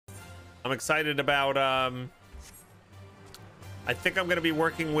I'm excited about I think I'm going to be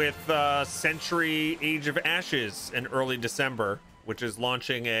working with Century Age of Ashes in early December, which is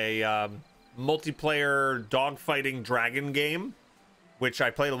launching a multiplayer dogfighting dragon game, which I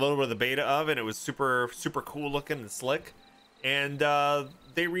played a little bit of the beta of, and it was super cool looking and slick. And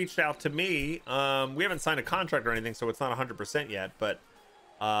they reached out to me. We haven't signed a contract or anything, so it's not 100% yet, but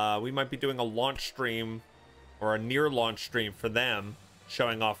we might be doing a launch stream or a near launch stream for them,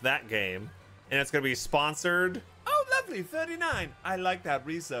 showing off that game. And it's going to be sponsored. Oh, lovely, 39. I like that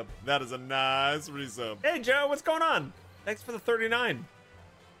resub. That is a nice resub. Hey, Joe, what's going on? Thanks for the 39.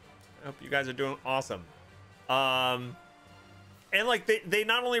 I hope you guys are doing awesome. And like they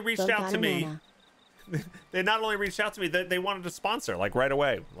not only reached out to me, they wanted to sponsor like right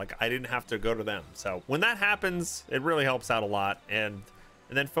away. Like I didn't have to go to them. So when that happens, it really helps out a lot, and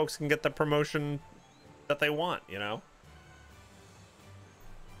then folks can get the promotion that they want, you know.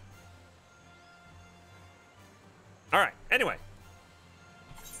 All right. Anyway.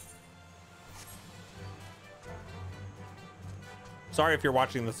 Sorry if you're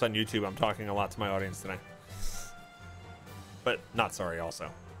watching this on YouTube. I'm talking a lot to my audience today. But not sorry also.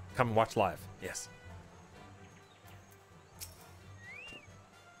 Come and watch live. Yes.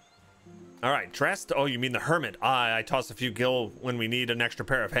 All right. Dressed? Oh, you mean the hermit. I toss a few gil when we need an extra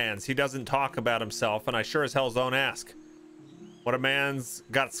pair of hands. He doesn't talk about himself, and I sure as hell don't ask. When a man's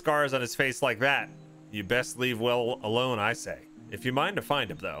got scars on his face like that, you best leave well alone, I say. If you mind to find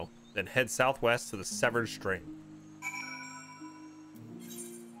him, though, then head southwest to the severed string.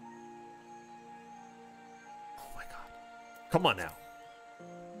 Oh my god. Come on now.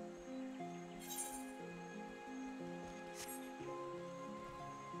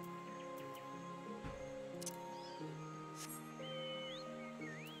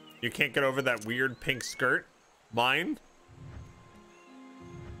 You can't get over that weird pink skirt? Mine?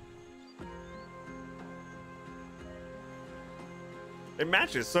 It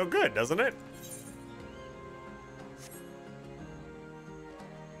matches so good, doesn't it?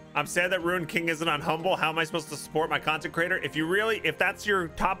 I'm sad that Ruined King isn't on Humble. How am I supposed to support my content creator? If that's your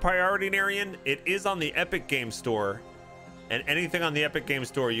top priority, Narian, it is on the Epic Game Store. And anything on the Epic Game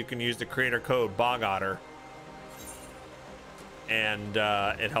Store, you can use the creator code Bog Otter. And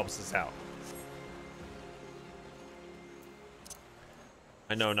it helps us out.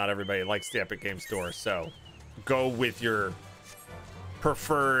 I know not everybody likes the Epic Game Store, so go with your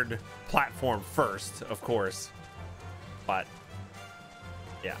preferred platform first, of course. But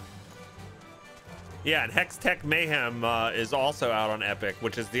yeah, and Hex Tech Mayhem is also out on Epic,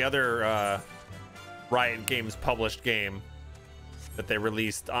 which is the other Riot Games published game that they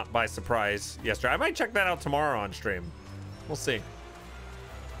released by surprise yesterday. I might check that out tomorrow on stream. We'll see.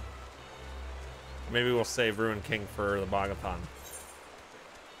 Maybe we'll save Ruined King for the Bogathon.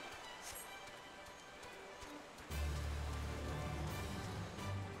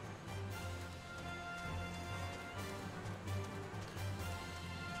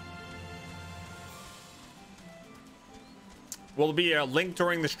 Will there be a link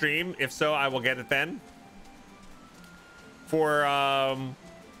during the stream? If so, I will get it then. For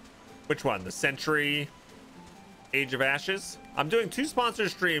which one? The Century Age of Ashes? I'm doing 2 sponsor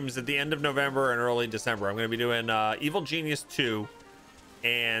streams at the end of November and early December. I'm going to be doing Evil Genius 2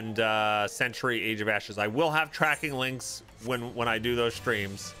 and Century Age of Ashes. I will have tracking links when I do those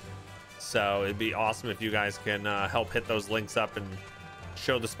streams. So it'd be awesome if you guys can help hit those links up and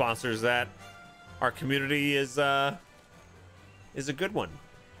show the sponsors that our community is a good one.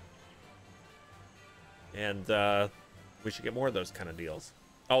 And we should get more of those kind of deals.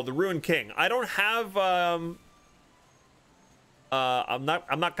 Oh, the Ruined King. I don't have I'm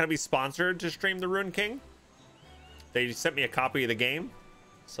not gonna be sponsored to stream the Ruined King. They sent me a copy of the game,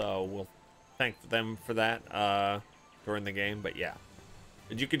 so we'll thank them for that during the game. But yeah,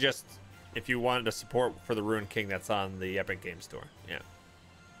 and you could just, if you wanted to support for the Ruined King, that's on the Epic Game Store. Yeah.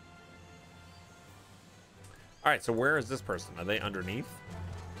 All right, so where is this person? Are they underneath?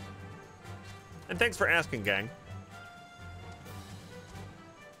 And thanks for asking, gang.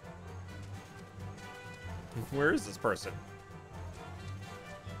 Where is this person?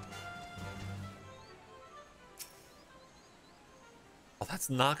 Oh, that's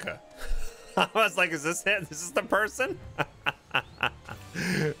Naka. I was like, is this it? Is this the person?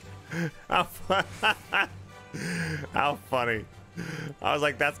 How funny. I was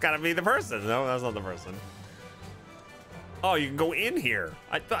like, that's gotta be the person. No, that's not the person. Oh, you can go in here.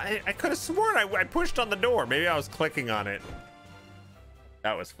 I thought I could have sworn I pushed on the door. Maybe I was clicking on it.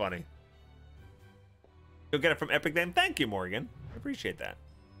 That was funny. You'll get it from Epic then. Thank you, Morgan. I appreciate that.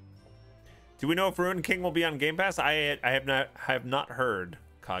 Do we know if Ruined King will be on Game Pass? I have not heard,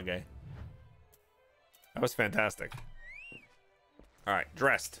 Kage. That was fantastic. All right,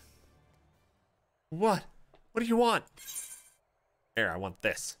 dressed. What? What do you want? Here, I want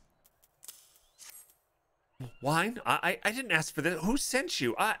this. Wine? I didn't ask for this. Who sent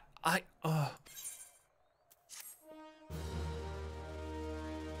you?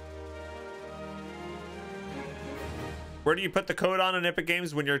 Where do you put the code on in Epic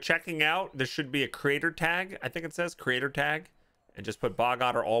Games when you're checking out? There should be a creator tag. I think it says creator tag. And just put Bog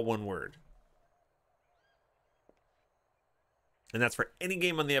Otter, all one word. And that's for any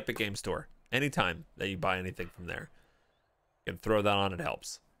game on the Epic Games Store. Anytime that you buy anything from there. You can throw that on, it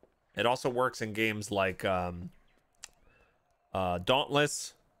helps. It also works in games like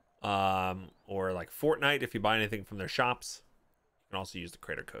Dauntless or like Fortnite if you buy anything from their shops. You can also use the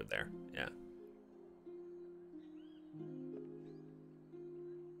creator code there. Yeah.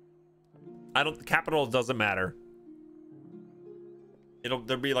 The capital doesn't matter. There'll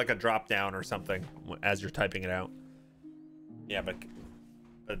be like a drop down or something as you're typing it out. Yeah, but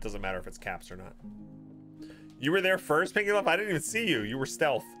it doesn't matter if it's caps or not. You were there first, Pinky Love? I didn't even see you. You were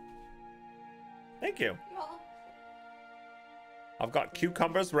stealth. Thank you. Yeah. I've got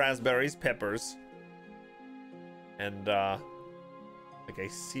cucumbers, raspberries, peppers, and like a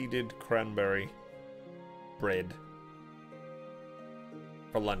seeded cranberry bread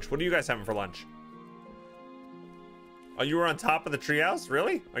for lunch. What are you guys having for lunch? Oh, you were on top of the treehouse?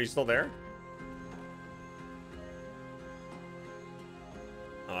 Really? Are you still there?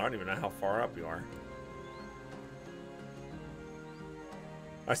 Oh, I don't even know how far up you are.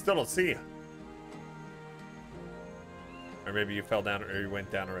 I still don't see you. Or maybe you fell down or you went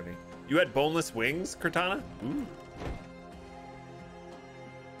down already. You had boneless wings, Cortana? Ooh.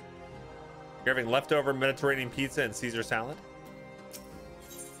 You're having leftover Mediterranean pizza and Caesar salad?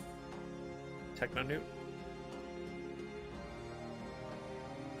 Techno Newt?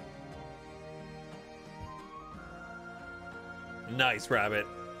 Nice, Rabbit.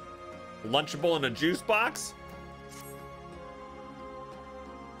 Lunchable in a juice box?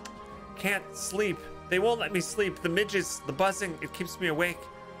 Can't sleep. They won't let me sleep. The midges, the buzzing, it keeps me awake.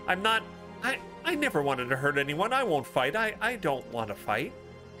 I never wanted to hurt anyone. I won't fight. I don't want to fight.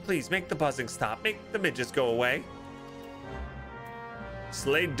 Please make the buzzing stop. Make the midges go away.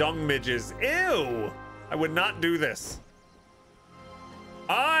 Slay dung midges. Ew! I would not do this.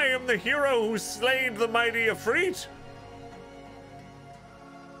 I am the hero who slayed the mighty Ifrit.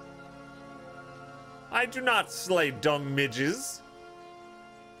 I do not slay dung midges.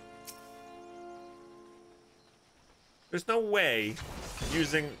 There's no way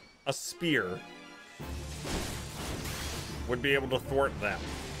using a spear would be able to thwart them.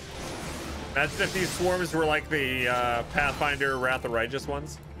 Imagine if these swarms were like the Pathfinder Wrath of Righteous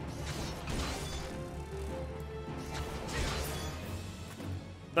ones.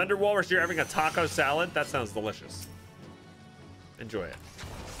 Thunder Walrus, you're having a taco salad? That sounds delicious. Enjoy it.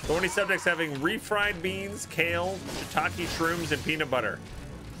 Thorny subjects having refried beans, kale, shiitake shrooms, and peanut butter.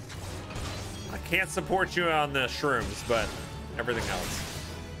 I can't support you on the shrooms, but everything else.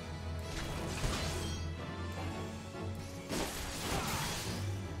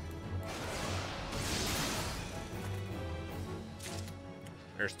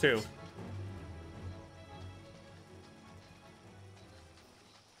 There's two.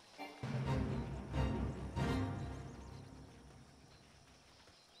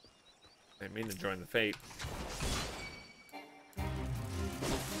 I didn't mean to join the fate.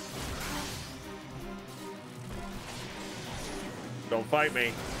 Don't fight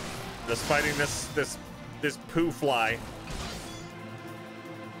me. Just fighting this poo fly.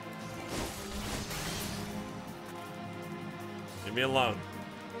 Leave me alone.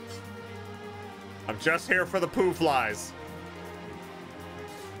 I'm just here for the poo flies.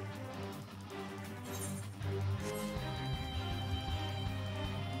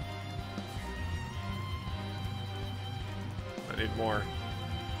 I need more.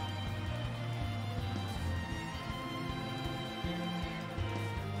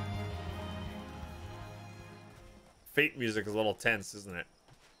 Fate music is a little tense, isn't it?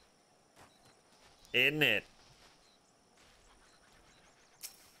 Isn't it?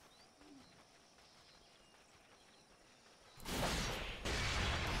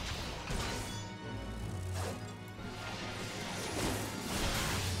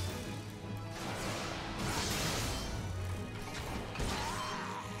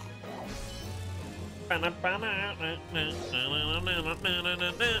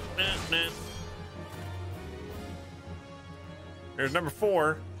 There's number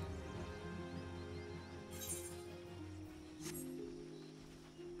 4.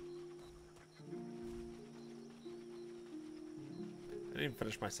 I didn't even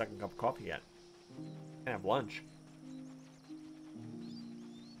finish my second cup of coffee yet. Can have lunch.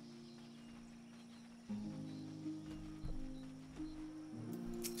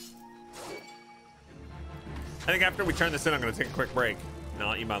 I think after we turn this in, I'm going to take a quick break, and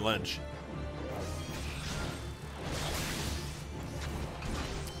I'll eat my lunch.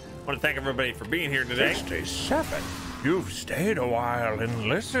 I want to thank everybody for being here today. 67. You've stayed a while and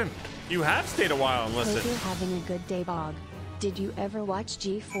listened. You have stayed a while and listened. Hope you're having a good day, Bog. Did you ever watch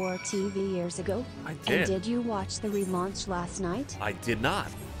G4 TV years ago? I did. And did you watch the relaunch last night? I did not.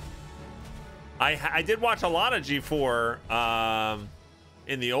 I did watch a lot of G4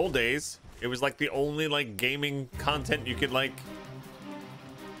 in the old days. It was like the only like gaming content you could like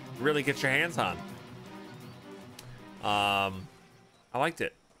really get your hands on. I liked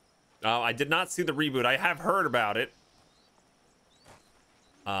it. I did not see the reboot. I have heard about it.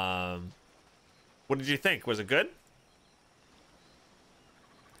 What did you think? Was it good?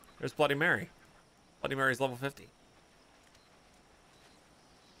 There's Bloody Mary. Bloody Mary's level 50.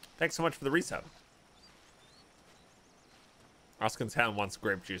 Thanks so much for the resub. Oskin Town wants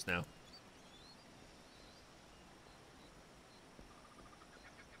grape juice now.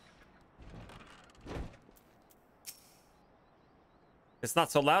 It's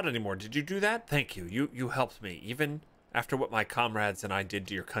not so loud anymore. Did you do that? Thank you. You helped me, even after what my comrades and I did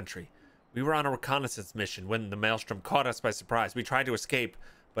to your country. We were on a reconnaissance mission when the Maelstrom caught us by surprise. We tried to escape,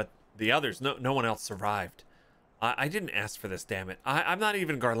 but the others, no one else survived. I didn't ask for this, damn it. I'm not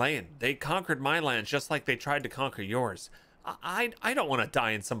even Garlean. They conquered my lands just like they tried to conquer yours. I don't want to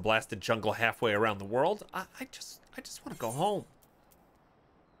die in some blasted jungle halfway around the world. I just want to go home.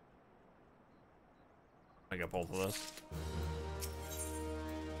 I got both of those.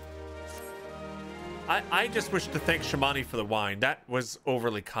 I just wish to thank Shamani for the wine. That was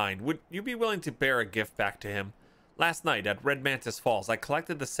overly kind. Would you be willing to bear a gift back to him? Last night at Red Mantis Falls, I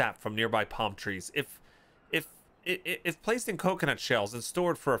collected the sap from nearby palm trees. If placed in coconut shells and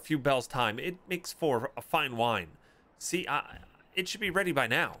stored for a few bells' time, it makes for a fine wine. See, it should be ready by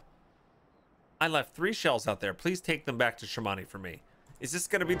now. I left 3 shells out there. Please take them back to Shamani for me. Is this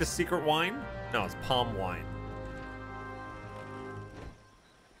going to be the secret wine? No, it's palm wine.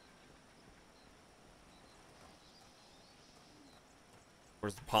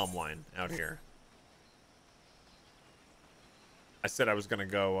 Where's the palm wine? Out here. I said I was gonna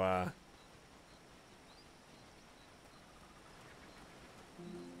go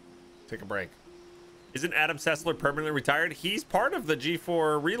take a break. Isn't Adam Sessler permanently retired? He's part of the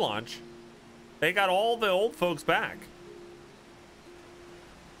G4 relaunch. They got all the old folks back.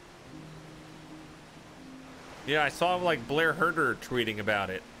 Yeah, I saw like Blair Herder tweeting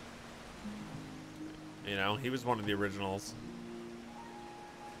about it. You know, he was one of the originals.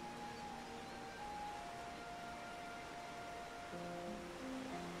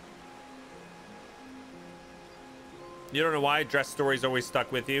 You don't know why dress stories always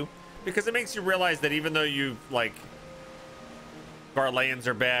stuck with you? Because it makes you realize that even though you like Garleans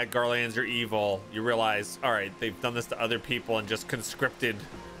are bad, Garleans are evil, you realize, all right, they've done this to other people and just conscripted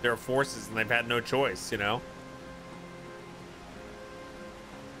their forces and they've had no choice, you know?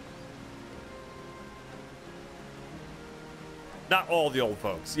 Not all the old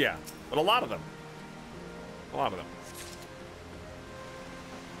folks, yeah, but a lot of them. A lot of them.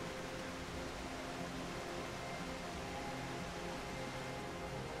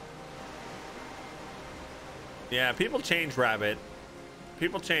 Yeah, people change, Rabbit.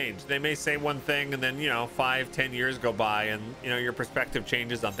 People change. They may say one thing and then, you know, 5-10 years go by and, you know, your perspective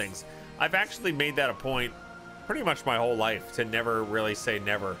changes on things. I've actually made that a point pretty much my whole life to never really say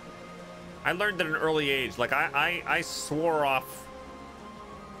never. I learned at an early age. Like, I swore off.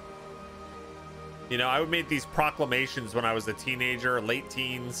 You know, I would make these proclamations when I was a teenager, late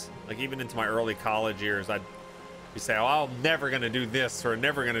teens, like even into my early college years. I'd say, oh, I'm never going to do this or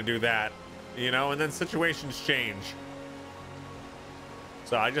never going to do that. You know, and then situations change.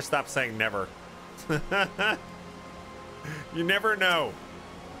 So I just stopped saying never. You never know.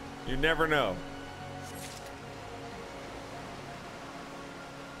 You never know.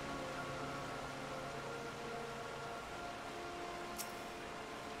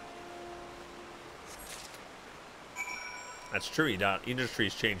 That's true.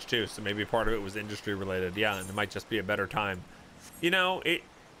 Industries change too, so maybe part of it was industry related. Yeah, and it might just be a better time. You know,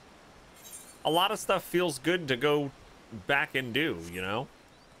 a lot of stuff feels good to go back and do, you know?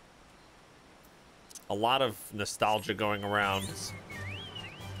 A lot of nostalgia going around.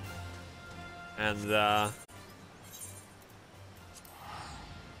 And, I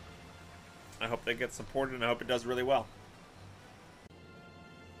hope they get supported and I hope it does really well.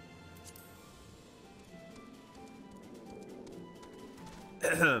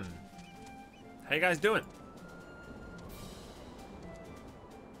 How you guys doing?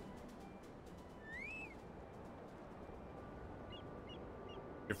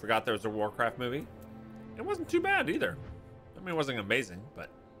 You forgot there was a Warcraft movie? It wasn't too bad either. I mean, it wasn't amazing, but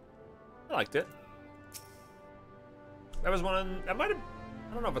I liked it. That was one, that might have,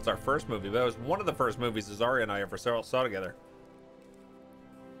 I don't know if it's our first movie, but it was one of the first movies Azaria and I ever saw together.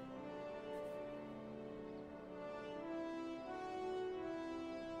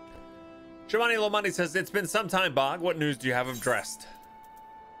 Giovanni Lomani says, it's been some time, Bog. What news do you have of Dressed?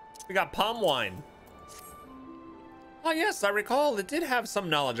 We got palm wine. Oh yes, I recall it did have some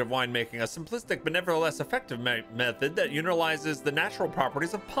knowledge of winemaking, a simplistic but nevertheless effective method that utilizes the natural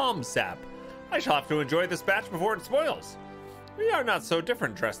properties of palm sap. I shall have to enjoy this batch before it spoils. We are not so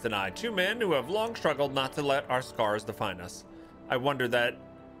different, Dressed and I, two men who have long struggled not to let our scars define us. I wonder that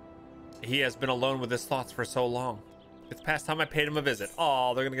he has been alone with his thoughts for so long. It's past time I paid him a visit.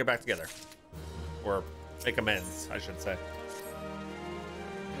 Oh, they're gonna get back together. Or make amends, I should say.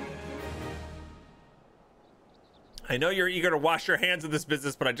 I know you're eager to wash your hands of this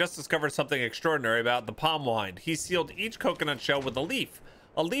business, but I just discovered something extraordinary about the palm wine. He sealed each coconut shell with a leaf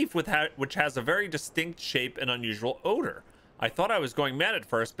which has a very distinct shape and unusual odor. I thought I was going mad at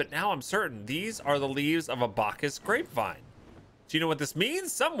first, but now I'm certain these are the leaves of a Bacchus grapevine. Do you know what this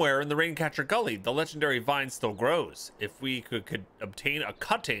means? Somewhere in the Raincatcher Gully, the legendary vine still grows. If we could obtain a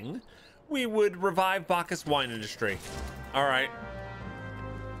cutting, we would revive Bacchus wine industry. All right.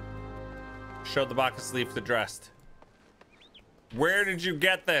 Show the Bacchus leaf to Dressed. Where did you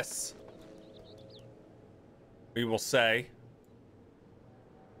get this? We will say.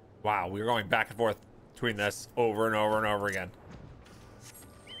 Wow, we were going back and forth between this over and over and over again.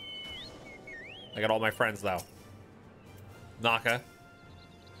 I got all my friends though. Naka.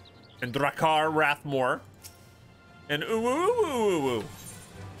 And Drakkar Rathmore. And ooh.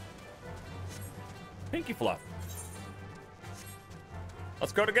 Pinky Fluff.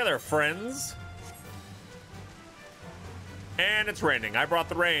 Let's go together, friends. And it's raining. I brought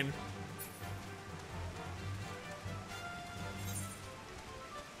the rain.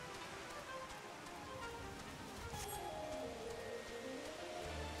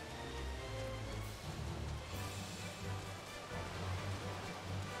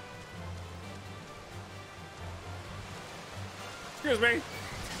 Excuse me.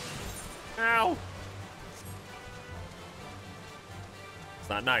 Ow. It's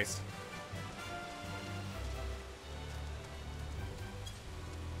not nice.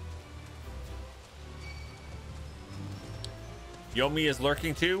 Yomi is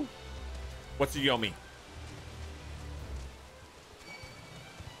lurking too? What's a Yomi?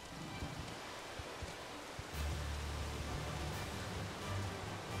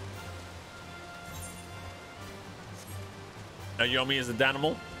 A Yomi is a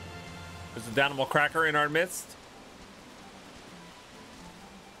Danimal? Is a Danimal cracker in our midst?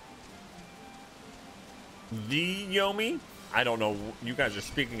 The Yomi? I don't know. You guys are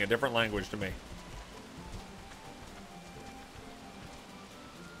speaking a different language to me.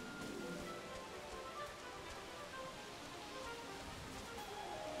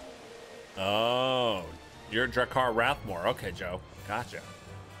 Oh, you're Drakkar Rathmore. Okay, Joe. Gotcha.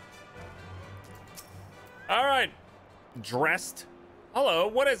 All right. Dressed. Hello,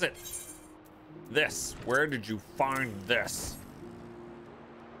 what is it? This. Where did you find this?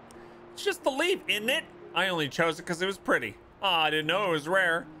 It's just the leaf, isn't it? I only chose it because it was pretty. I didn't know it was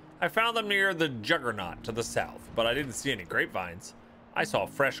rare. I found them near the Juggernaut to the south, but I didn't see any grapevines. I saw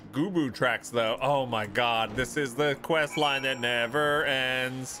fresh Gubu tracks, though. Oh my god, this is the quest line that never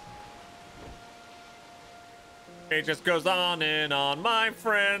ends. It just goes on and on, my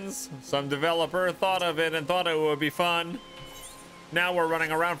friends. Some developer thought of it and thought it would be fun. Now we're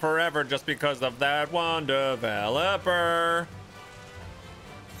running around forever just because of that one developer.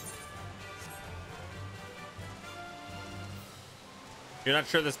 You're not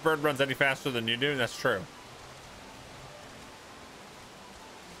sure this bird runs any faster than you do? That's true.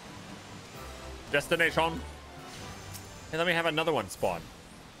 Destination. Hey, let me have another one spawn.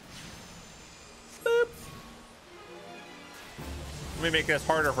 Boop. Let me make this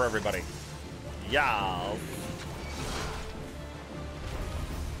harder for everybody. Yeah.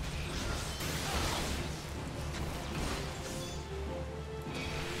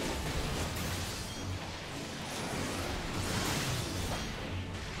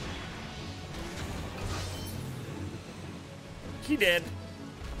 He did.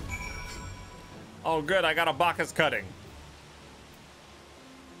 Oh, good. I got a Bacchus cutting.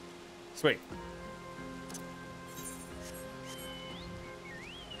 Sweet.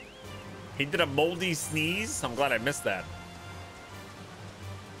 He did a moldy sneeze. I'm glad I missed that.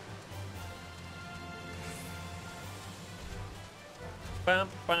 Bum,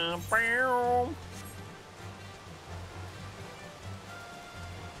 bum, bum.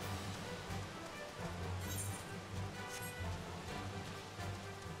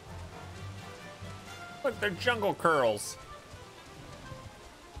 Look, they're jungle curls.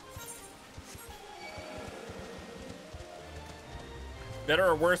 Better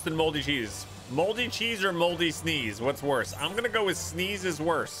or worse than moldy cheese? Moldy cheese or moldy sneeze? What's worse? I'm gonna go with sneeze is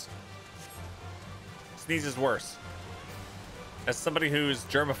worse. Sneeze is worse. As somebody who's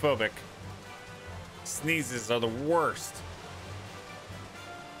germophobic, sneezes are the worst.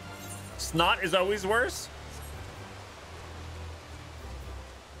 Snot is always worse?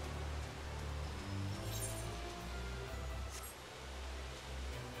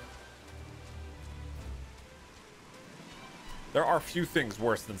 There are few things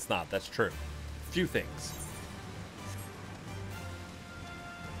worse than snot, that's true. Few things.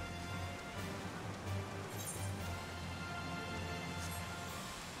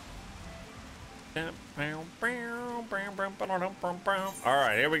 All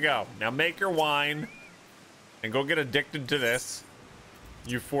right, here we go. Now make your wine and go get addicted to this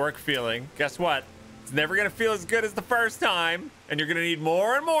euphoric feeling. Guess what? It's never gonna feel as good as the first time, and you're gonna need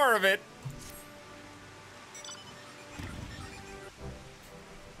more and more of it.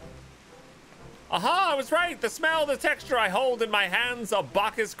 Aha, I was right. The smell, the texture I hold in my hands, a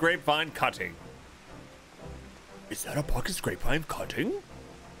Bacchus grapevine cutting. Is that a Bacchus grapevine cutting?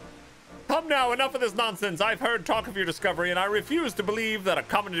 Come now, enough of this nonsense. I've heard talk of your discovery, and I refuse to believe that a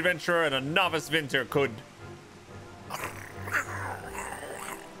common adventurer and a novice vintner could...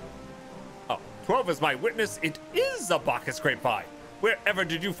 Oh, 12 is my witness. It is a Bacchus grapevine. Wherever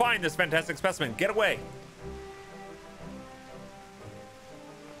did you find this fantastic specimen? Get away.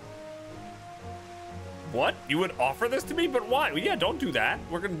 What? You would offer this to me? But why? Well, yeah, don't do that.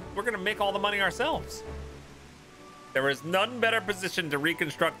 We're gonna make all the money ourselves. There is none better positioned to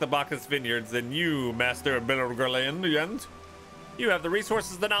reconstruct the Bacchus vineyards than you, Master Billergerland. You have the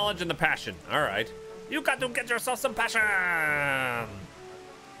resources, the knowledge, and the passion. All right. You got to get yourself some passion.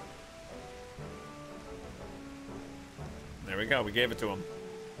 There we go. We gave it to him.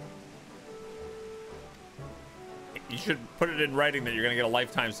 You should put it in writing that you're gonna get a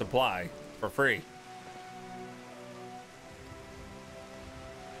lifetime supply for free.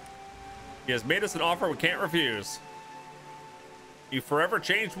 He has made us an offer we can't refuse. You forever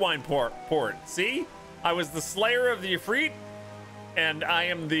changed wine port. See? I was the slayer of the Ifrit, and I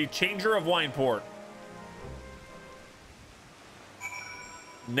am the changer of wine port.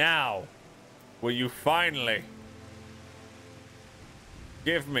 Now, will you finally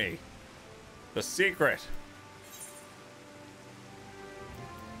give me the secret?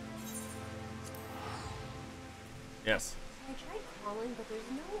 Yes. I tried calling, but there's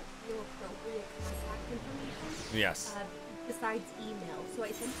no real appropriate contact information. Yes. Besides email. So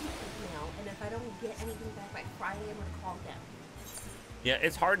I sent you an email, and if I don't get anything back by Friday, I'm going to call them. Yeah,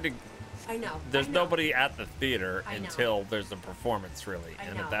 it's hard to... I know. There's nobody at the theater I know. until there's a performance, really. I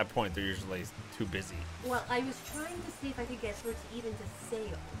And know. at that point, they're usually too busy. Well, I was trying to see if I could get through to even to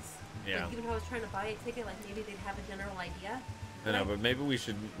sales. Yeah. Like, even though I was trying to buy a ticket, like maybe they'd have a general idea. I know, but maybe we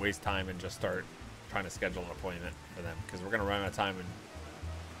should waste time and just start trying to schedule an appointment for them, because we're going to run out of time. And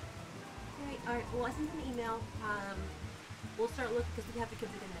All right. Well, I sent them an email. We'll start looking because we have the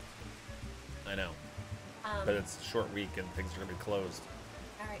kids again next week. I know. But it's a short week and things are going to be closed.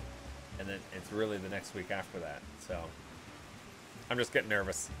 All right. And then it's really the next week after that. So I'm just getting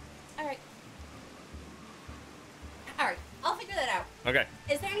nervous. All right. All right. I'll figure that out. Okay.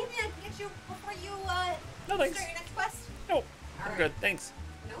 Is there anything I can get you before you No, thanks. start your next quest? No, I'm right. good. Thanks.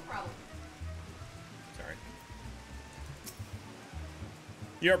 No problem. Sorry.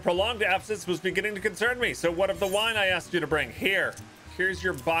 Your prolonged absence was beginning to concern me. So what of the wine I asked you to bring? Here's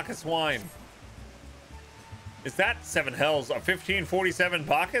your Bacchus wine. Is that 7 hells, a 1547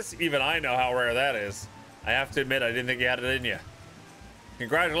 Bacchus? Even I know how rare that is. I have to admit, I didn't think you had it in you.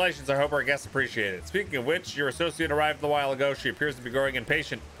 Congratulations, I hope our guests appreciate it. Speaking of which, your associate arrived a while ago. She appears to be growing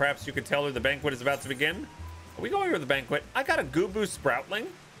impatient. Perhaps you could tell her the banquet is about to begin? Are we going to the banquet? I got a Gooboo Sproutling?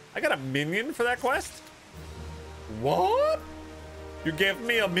 I got a minion for that quest? What? You gave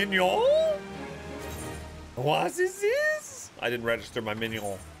me a minion? What is this? I didn't register my minion.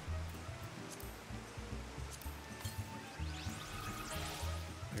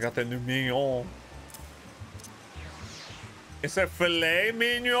 I got the new mignon. It's a filet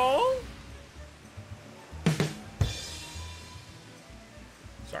mignon?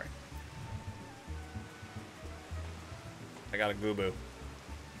 Sorry. I got a Gooboo.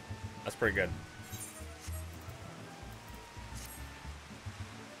 That's pretty good.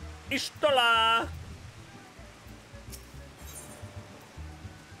 Istola!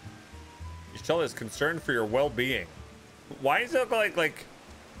 should tell is concerned for your well-being. Why does it look like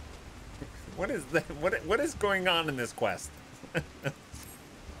what is that? What is going on in this quest? You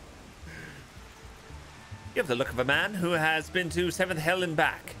have the look of a man who has been to Seventh Hell and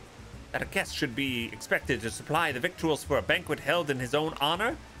back. That a guest should be expected to supply the victuals for a banquet held in his own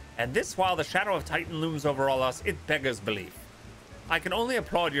honor, and this while the shadow of Titan looms over all us, it beggars belief. I can only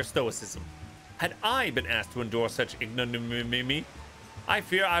applaud your stoicism. Had I been asked to endure such ignominy, I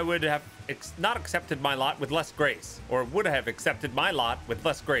fear I would have not accepted my lot with less grace, or would have accepted my lot with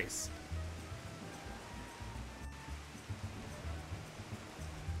less grace.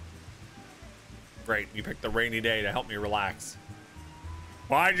 Great, you picked the rainy day to help me relax.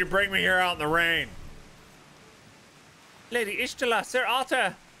 Why'd you bring me here out in the rain? Lady Ishtala, Sir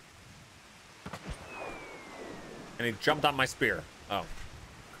Otter! And he jumped on my spear. Oh.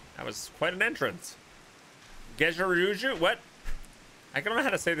 That was quite an entrance. Gejaruju? What? I don't know how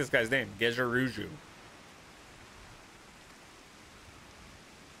to say this guy's name. Gejaruju.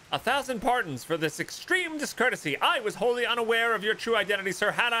 1,000 pardons for this extreme discourtesy. I was wholly unaware of your true identity,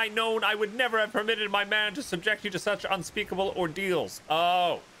 sir. Had I known, I would never have permitted my man to subject you to such unspeakable ordeals.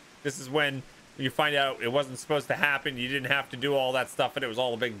 Oh, this is when you find out it wasn't supposed to happen. You didn't have to do all that stuff, and it was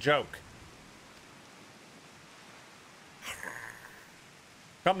all a big joke.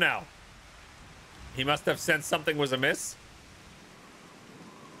 Come now. He must have sensed something was amiss.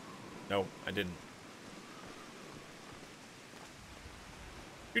 No, I didn't.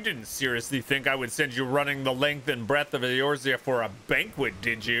 You didn't seriously think I would send you running the length and breadth of Eorzea for a banquet,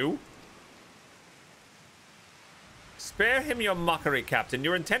 did you? Spare him your mockery, Captain.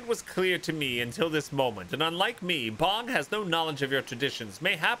 Your intent was clear to me until this moment, and unlike me, Bog has no knowledge of your traditions.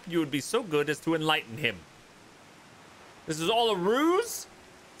 Mayhap you would be so good as to enlighten him. This is all a ruse?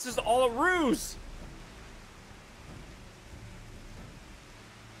 This is all a ruse!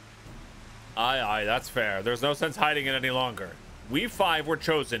 Aye, that's fair. There's no sense hiding it any longer. We 5 were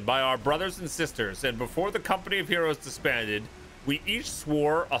chosen by our brothers and sisters, and before the company of heroes disbanded, we each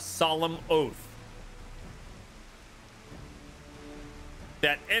swore a solemn oath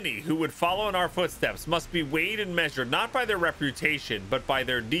that any who would follow in our footsteps must be weighed and measured not by their reputation, but by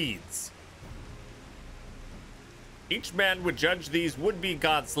their deeds. Each man would judge these would-be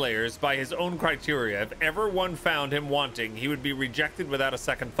godslayers by his own criteria. If ever one found him wanting, he would be rejected without a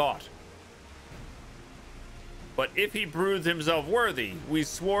second thought. But if he proved himself worthy, we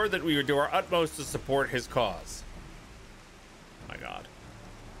swore that we would do our utmost to support his cause. My God.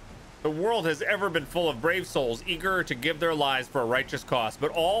 The world has ever been full of brave souls eager to give their lives for a righteous cause, but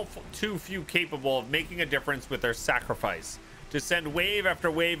all too few capable of making a difference with their sacrifice. To send wave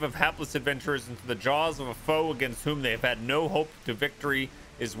after wave of hapless adventurers into the jaws of a foe against whom they have had no hope to victory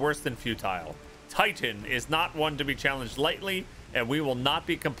is worse than futile. Titan is not one to be challenged lightly, and we will not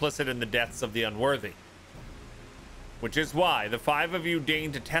be complicit in the deaths of the unworthy. Which is why the 5 of you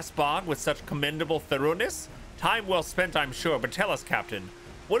deigned to test Bog with such commendable thoroughness. Time well spent, I'm sure, but tell us, Captain,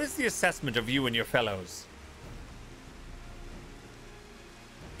 what is the assessment of you and your fellows?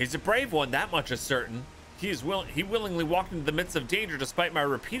 He's a brave one, that much is certain. He willingly walked into the midst of danger despite my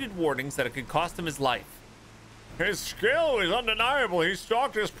repeated warnings that it could cost him his life. His skill is undeniable. He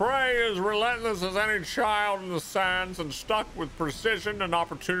stalked his prey as relentless as any child in the sands and stuck with precision and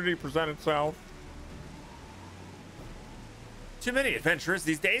opportunity present itself. Too many adventurers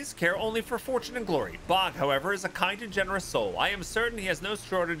these days care only for fortune and glory. Bog, however, is a kind and generous soul. I am certain he has no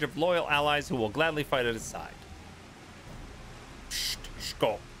shortage of loyal allies who will gladly fight at his side. Psst,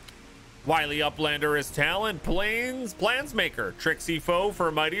 Skull. Wily uplander is talent, plans maker, tricksy foe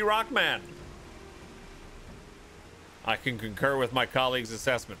for mighty rockman. I can concur with my colleagues'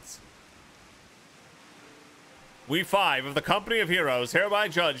 assessments. We 5 of the Company of Heroes hereby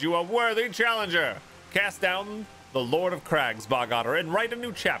judge you a worthy challenger. Cast down the Lord of Crags, Bog Otter, and write a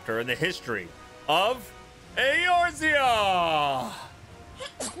new chapter in the history of Eorzea.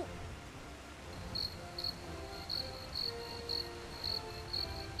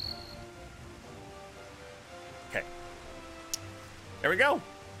 Okay. There we go.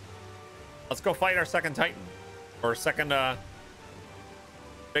 Let's go fight our second Titan. Or second,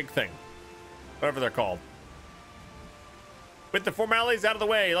 big thing. Whatever they're called. With the formalities out of the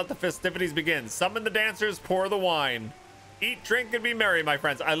way, let the festivities begin. Summon the dancers, pour the wine. Eat, drink, and be merry, my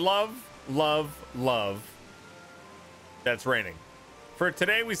friends. I love that's raining. For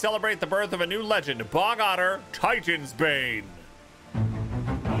today, we celebrate the birth of a new legend, Bog Otter, Titan's Bane.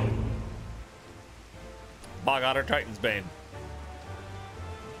 Bog Otter, Titan's Bane.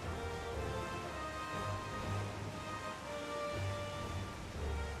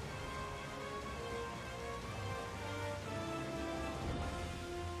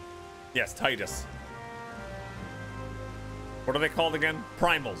 Yes, Titus. What are they called again?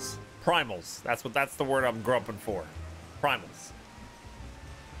 Primals. Primals. That's the word I'm groping for. Primals.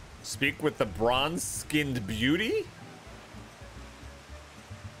 Speak with the bronze-skinned beauty?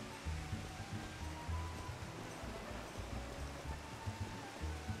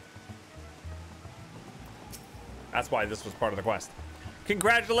 That's why this was part of the quest.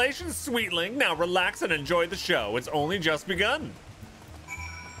 Congratulations, Sweetling. Now relax and enjoy the show. It's only just begun.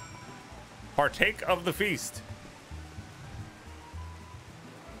 Partake of the feast.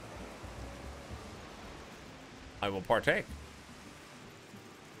 I will partake.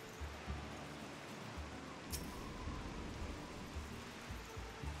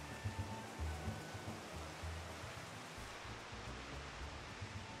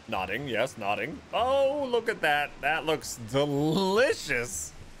 Nodding, yes, nodding. Oh, look at that. That looks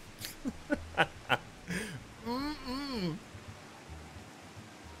delicious. Mm-mm.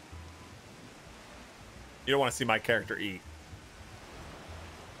 You don't want to see my character eat.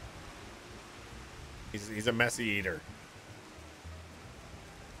 He's a messy eater.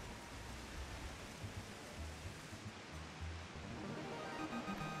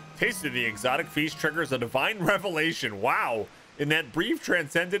 Taste of the exotic feast triggers a divine revelation. Wow. In that brief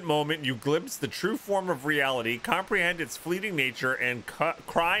transcendent moment, you glimpse the true form of reality, comprehend its fleeting nature, and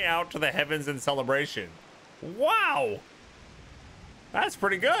cry out to the heavens in celebration. Wow. That's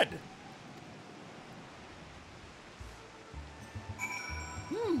pretty good.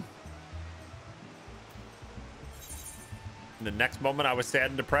 In the next moment, I was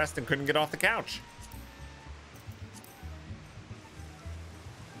sad and depressed and couldn't get off the couch.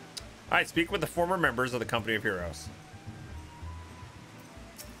 All right, speak with the former members of the Company of Heroes.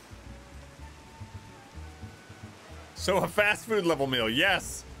 So a fast food level meal,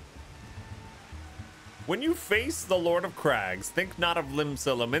 yes. When you face the Lord of Crags, think not of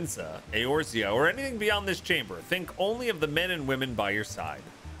Limsa Laminsa, Eorzea, or anything beyond this chamber. Think only of the men and women by your side.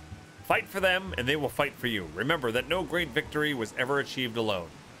 Fight for them, and they will fight for you. Remember that no great victory was ever achieved alone.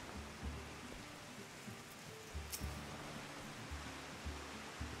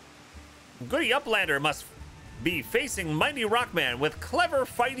 Goody Uplander must be facing Mighty Rockman with clever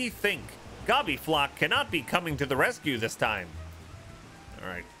fighty think. Gobbyflock cannot be coming to the rescue this time. All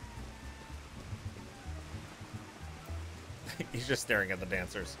right. He's just staring at the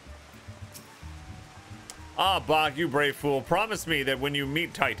dancers. Ah, Bog, you brave fool. Promise me that when you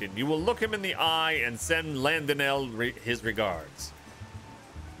meet Titan, you will look him in the eye and send Landinel his regards.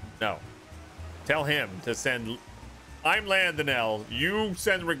 No. Tell him to send... I'm Landinel. You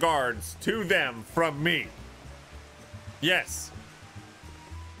send regards to them from me. Yes.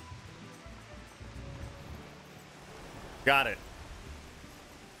 Got it.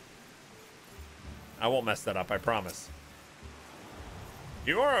 I won't mess that up, I promise.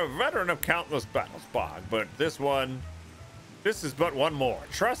 You are a veteran of countless battles, Bog, but this is but one more.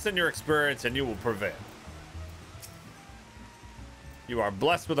 Trust in your experience and you will prevail. You are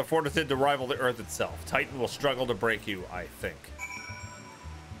blessed with a fortitude to rival the Earth itself. Titan will struggle to break you, I think.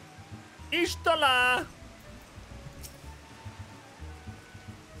 Ishtala!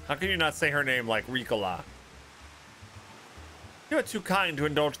 How can you not say her name like Ricola? You are too kind to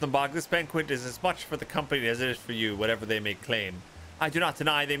indulge them, Bog. This banquet is as much for the company as it is for you, whatever they may claim. I do not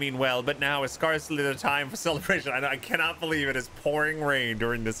deny they mean well, but now is scarcely the time for celebration. I cannot believe it is pouring rain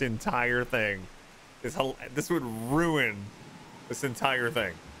during this entire thing. This would ruin this entire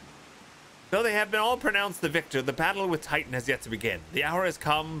thing. Though they have been all pronounced the victor, the battle with Titan has yet to begin. The hour has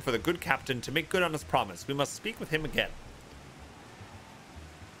come for the good captain to make good on his promise. We must speak with him again.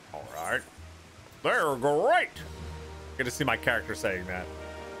 All right. They're great. Good to see my character saying that.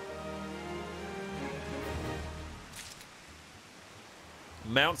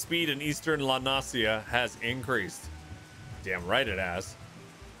 Mount speed in eastern La Nasia has increased. Damn right it has.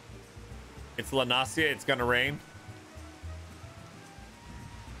 It's La Nasia, it's gonna rain.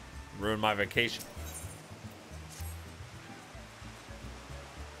 Ruin my vacation.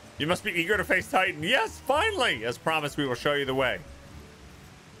 You must be eager to face Titan. Yes, finally! As promised, we will show you the way.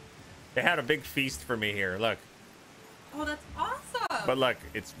 They had a big feast for me here, look. Oh, that's awesome! But look,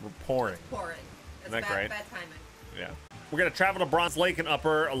 it's pouring. It's pouring. That's Isn't that great? Bad timing. Yeah. We're going to travel to Bronze Lake in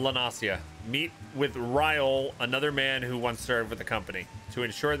Upper Lanasia. Meet with Ryol, another man who once served with the company. To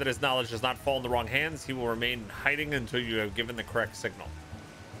ensure that his knowledge does not fall in the wrong hands, he will remain hiding until you have given the correct signal.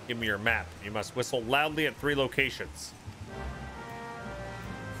 Give me your map. You must whistle loudly at 3 locations.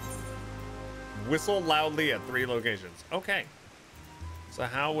 Whistle loudly at 3 locations. Okay. So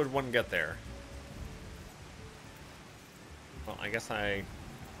how would one get there? Well, I guess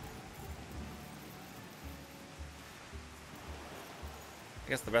I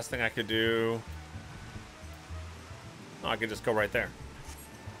guess the best thing I could do... Oh, I could just go right there.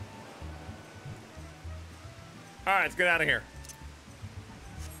 Alright, let's get out of here.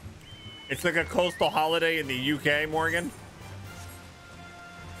 It's like a coastal holiday in the UK, Morgan.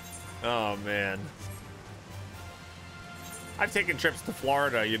 Oh, man. I've taken trips to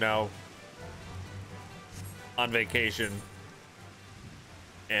Florida, you know, on vacation.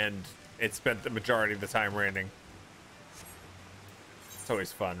 And it spent the majority of the time raining. It's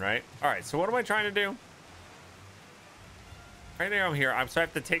always fun, right? All right, so what am I trying to do? Right now I'm here. So I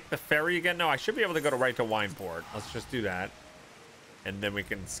have to take the ferry again? No, I should be able to go right to Wineport. Let's just do that. And then we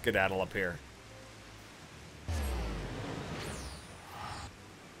can skedaddle up here.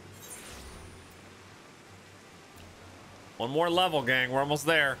 One more level, gang. We're almost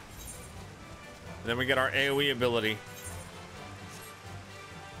there. And then we get our AoE ability.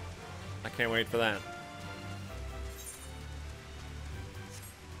 I can't wait for that.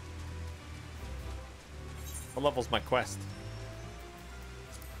 What level's my quest?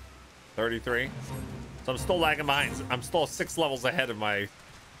 33. So I'm still lagging behind. I'm still 6 levels ahead of my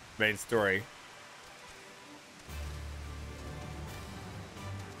main story.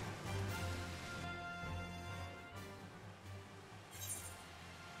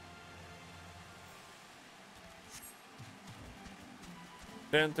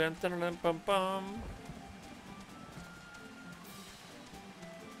 Dun, dun, dun, dun, bum, bum.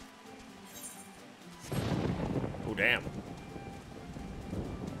 Oh, damn.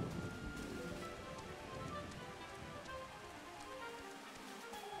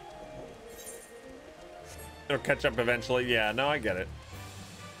 It'll catch up eventually. Yeah, no, I get it.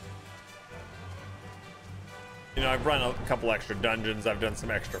 You know, I've run a couple extra dungeons. I've done some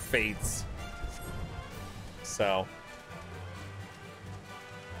extra fates. So...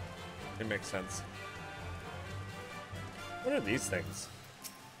 it makes sense. What are these things?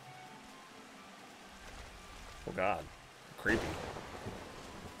 Oh god. Creepy.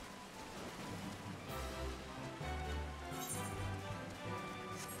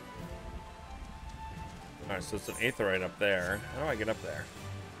 Alright, so it's an aetheryte up there. How do I get up there?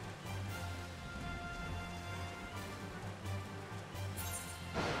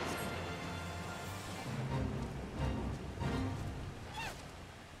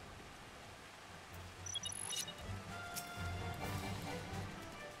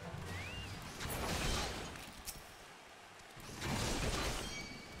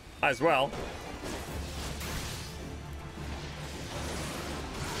 As well.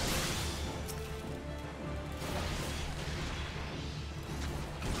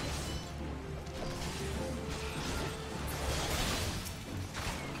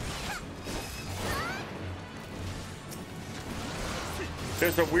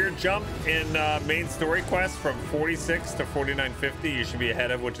 There's a weird jump in main story quest from 46 to 4950. You should be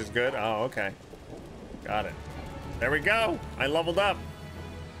ahead of, which is good. Oh, okay. Got it. There we go. I leveled up.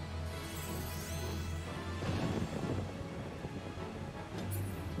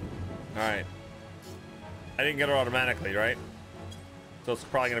 Alright. I didn't get it automatically, right? So it's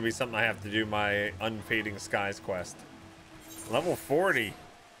probably going to be something I have to do my Unfading Skies quest. Level 40.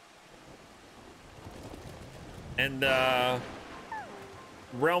 And,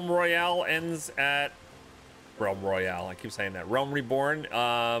 Realm Royale ends at... Realm Royale, I keep saying that. Realm Reborn,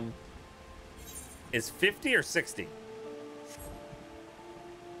 is 50 or 60?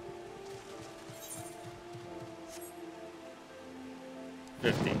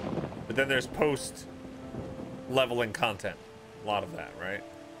 50. But then there's post leveling content. A lot of that, right?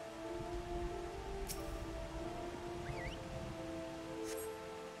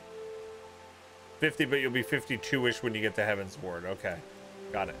 $50, but you'll be 52-ish when you get to Heaven's Ward. Okay.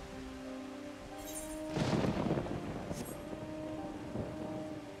 Got it.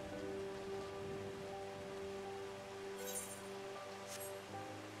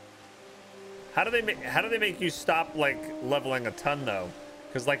 How do they make you stop like leveling a ton though?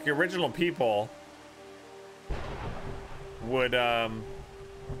 Because like the original people would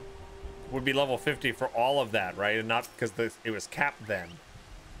be level 50 for all of that, right? And not because it was capped then.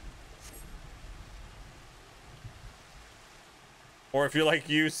 Or if you're like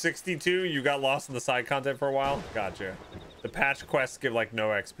you, 62, you got lost in the side content for a while. Gotcha. The patch quests give like no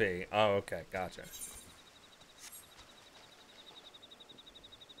XP. Oh, okay, gotcha.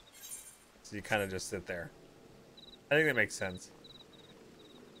 So you kind of just sit there. I think that makes sense.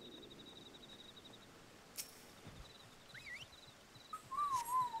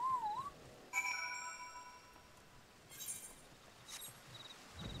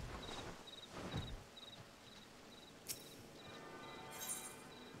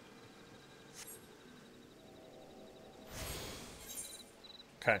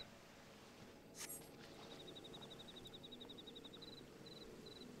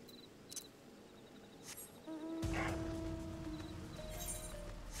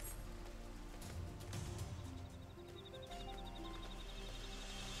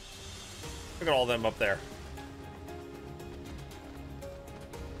 Look at all them up there.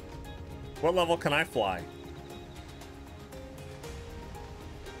 What level can I fly?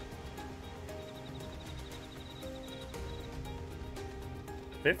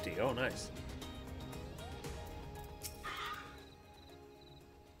 $50. Oh, nice.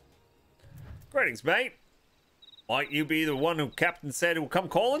 Greetings, mate. Might you be the one who Captain said will come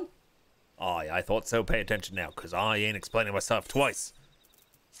calling? Aye, I thought so. Pay attention now, because I ain't explaining myself twice.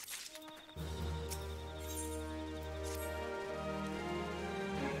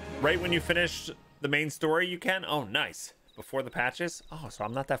 Right when you finish the main story, you can? Oh, nice. Before the patches? Oh, so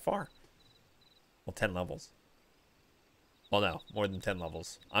I'm not that far. Well, 10 levels. Well, no, more than 10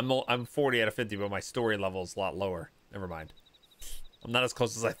 levels. I'm 40 out of 50, but my story level is a lot lower. Never mind. I'm not as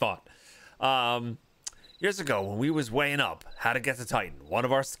close as I thought. Years ago, when we was weighing up how to get to Titan, one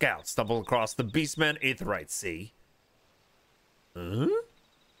of our scouts stumbled across the Beastman Aetheryte, see? Huh?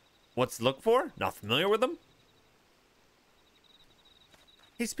 What's to look for? Not familiar with them?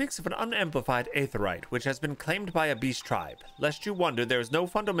 He speaks of an unamplified aetheryte, which has been claimed by a beast tribe. Lest you wonder, there is no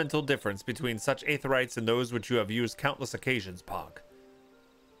fundamental difference between such aetherites and those which you have used countless occasions, Pog.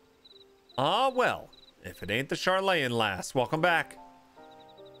 Ah, well. If it ain't the Charlayan lass, welcome back.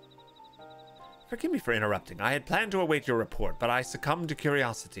 Forgive me for interrupting. I had planned to await your report, but I succumbed to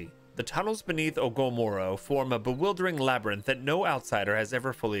curiosity. The tunnels beneath Ogomoro form a bewildering labyrinth that no outsider has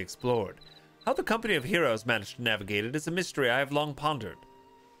ever fully explored. How the company of heroes managed to navigate it is a mystery I have long pondered.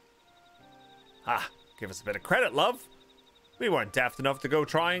 Ah, give us a bit of credit, love. We weren't daft enough to go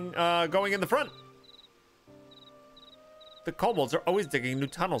going in the front. The kobolds are always digging new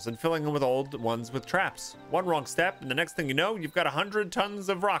tunnels and filling them with old ones with traps. One wrong step, and the next thing you know, you've got 100 tons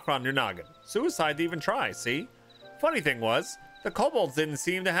of rock on your noggin. Suicide to even try, see? Funny thing was, the kobolds didn't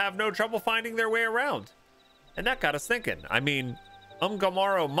seem to have no trouble finding their way around. And that got us thinking. I mean,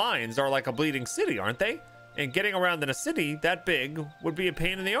 Umgamaro mines are like a bleeding city, aren't they? And getting around in a city that big would be a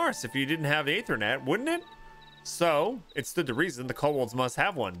pain in the arse if you didn't have Aethernet, wouldn't it? So, it stood to reason the kobolds must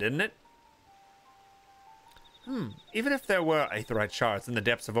have one, didn't it? Even if there were Aetherite shards in the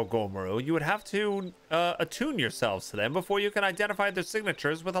depths of Ogomoro, you would have to attune yourselves to them before you can identify their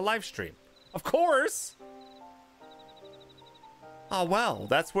signatures with a live stream. Of course! Ah, well,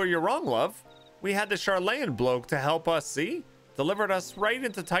 that's where you're wrong, love. We had the Charlayan bloke to help us, see? Delivered us right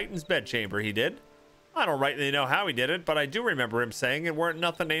into Titan's bedchamber, he did. I don't rightly know how he did it, but I do remember him saying it weren't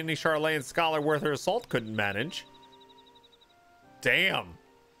nothing any Charlayan scholar worth her salt couldn't manage. Damn.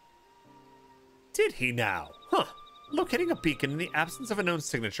 Did he now? Huh. Locating a beacon in the absence of a known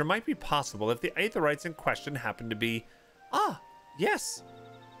signature might be possible if the Aetherites in question happen to be... Ah, yes.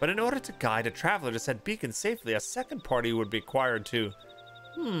 But in order to guide a traveler to said beacon safely, a second party would be required to...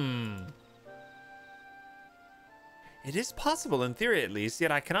 It is possible in theory at least,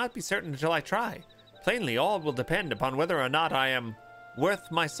 yet I cannot be certain until I try. Plainly, all will depend upon whether or not I am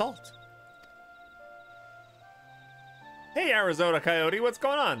worth my salt. Hey, Arizona Coyote, what's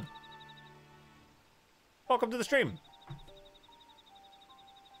going on? Welcome to the stream.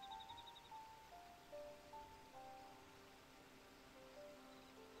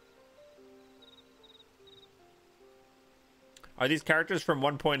 Are these characters from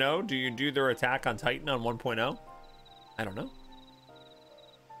 1.0? Do you do their attack on Titan on 1.0? I don't know.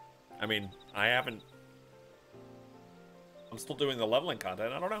 I mean, I haven't... I'm still doing the leveling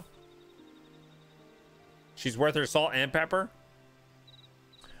content. I don't know. She's worth her salt and pepper?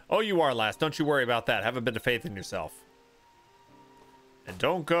 Oh, you are, lass. Don't you worry about that. Have a bit of faith in yourself. And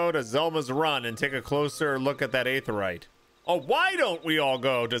don't go to Zelma's Run and take a closer look at that Aetherite. Oh, why don't we all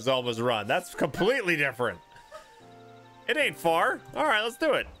go to Zelma's Run? That's completely different. It ain't far. All right, let's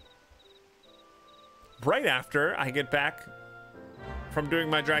do it. Right after I get back from doing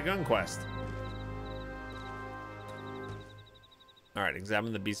my Dragoon quest. All right,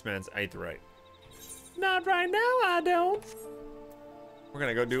 examine the Beastman's Aetherite. Not right now, I don't. We're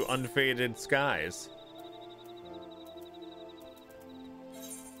gonna go do Unfaded Skies.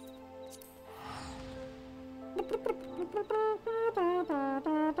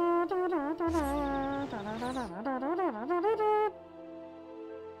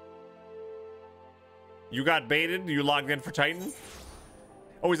 You got baited? You logged in for Titan?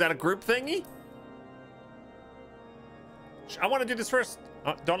 Oh, is that a group thingy? I want to do this first.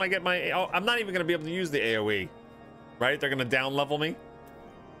 Don't I get my... Oh, I'm not even going to be able to use the AoE. Right? They're going to down level me.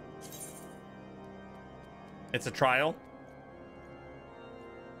 It's a trial.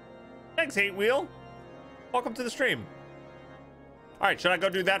 Thanks, Hate Wheel. Welcome to the stream. All right, should I go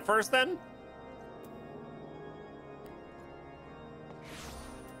do that first then?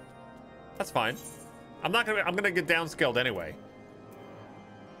 That's fine. I'm gonna get downscaled anyway.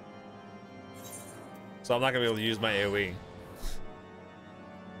 So I'm not gonna be able to use my AoE.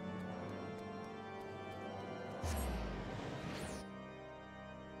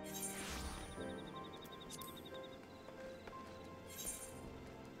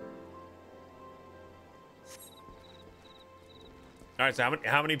 All right, so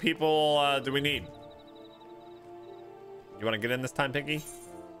how many people do we need? You want to get in this time, Pinky?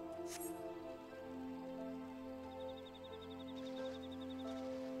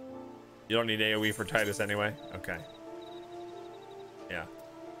 You don't need AoE for Titus anyway. Okay. Yeah.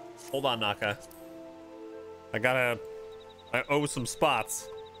 Hold on, Naka. I owe some spots.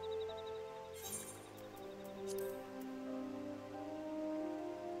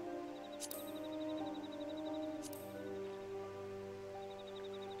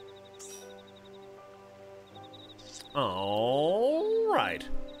 All right.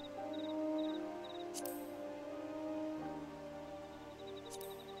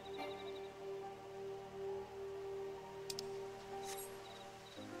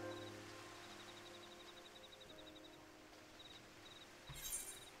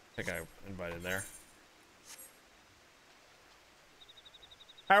 I think I invited there.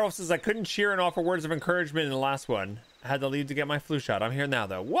 Harold says I couldn't cheer and offer words of encouragement in the last one. I had to leave to get my flu shot. I'm here now,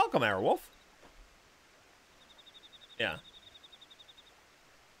 though. Welcome, Airwolf. Yeah.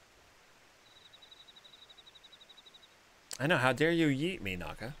 I know. How dare you yeet me,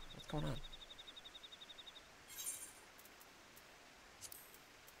 Naka? What's going on?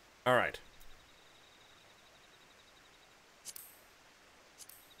 All right.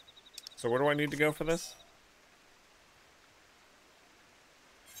 So where do I need to go for this?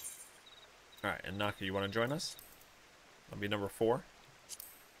 All right, and Naka, you want to join us? I'll be number 4.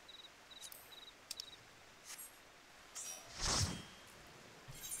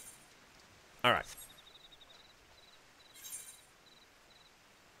 All right.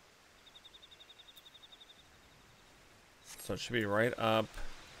 So it should be right up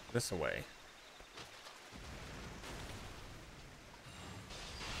this way.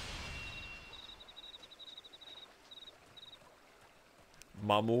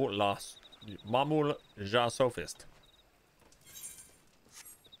 Mamul Ja Sophist.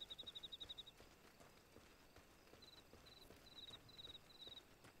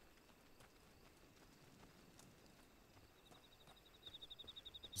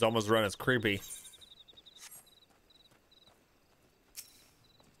 Zoma's run is creepy.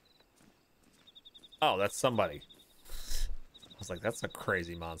 Oh, that's somebody. I was like, that's a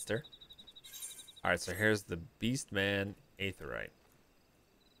crazy monster. All right, so here's the Beast Man Aetherite.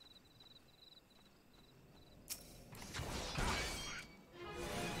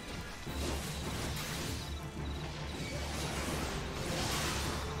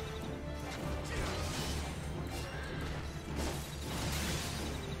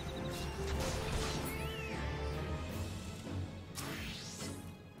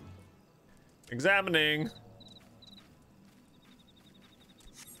 Examining.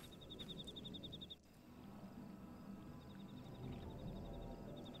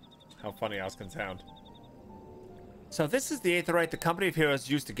 How funny Oz can sound. So this is the Aetherite the Company of Heroes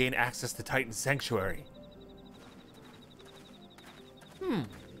used to gain access to Titan's Sanctuary.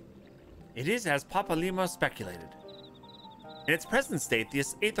 It is as Papa Lima speculated. In its present state,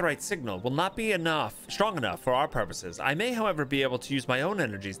 this Aetherite signal will not be strong enough for our purposes. I may, however, be able to use my own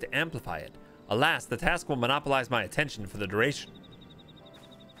energies to amplify it. Alas, the task will monopolize my attention for the duration.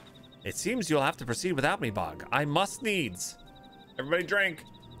 It seems you'll have to proceed without me, Bog. I must needs. Everybody drink.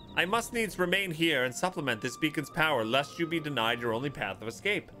 I must needs remain here and supplement this beacon's power, lest you be denied your only path of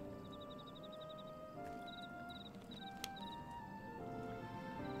escape.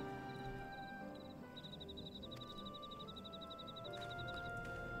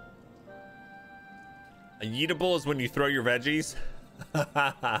 A yeetable is when you throw your veggies.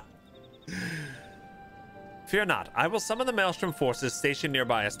 Fear not, I will summon the Maelstrom forces stationed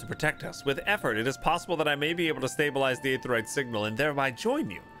nearby us to protect us. With effort, it is possible that I may be able to stabilize the Aetherite signal and thereby join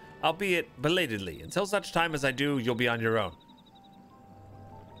you, albeit belatedly. Until such time as I do, you'll be on your own.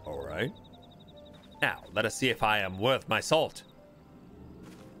 All right. Now, let us see if I am worth my salt.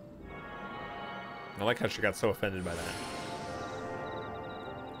 I like how she got so offended by that.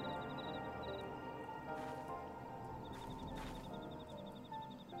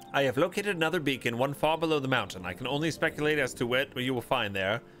 I have located another beacon, one far below the mountain. I can only speculate as to what you will find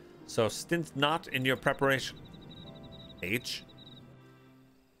there, so stint not in your preparation. H.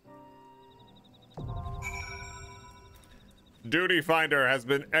 Duty Finder has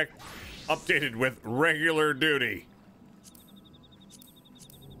been updated with regular duty.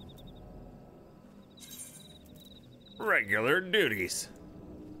 Regular duties.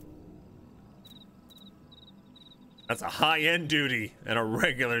 That's a high-end duty and a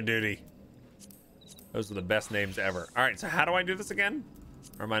regular duty. Those are the best names ever. All right, so how do I do this again?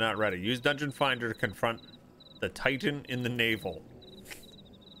 Or am I not ready? Use Dungeon Finder to confront the Titan in the navel.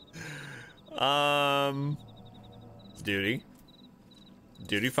 Duty.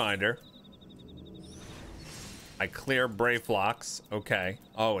 Duty Finder. I clear Brayflocks. Okay.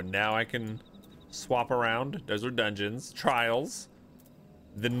 Oh, and now I can swap around. Those are dungeons. Trials.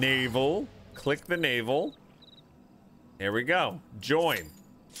 The navel. Click the navel. Here we go. Join.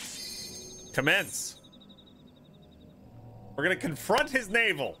 Commence. We're gonna confront his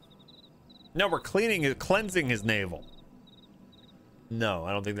navel. No, we're cleansing his navel. No,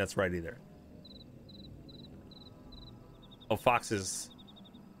 I don't think that's right either. Oh, Fox is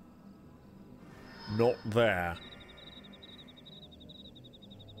not there.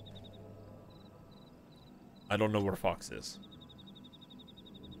 I don't know where Fox is.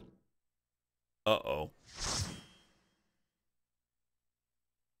 Uh-oh.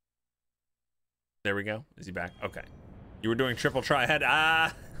 There we go. Is he back? Okay. You were doing triple try ahead.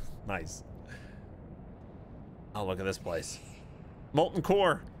 Ah, nice. Oh, look at this place. Molten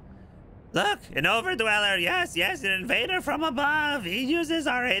core. Look, an overdweller. Yes, yes, an invader from above. He uses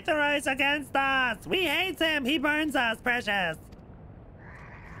our aetherites against us. We hate him. He burns us, precious.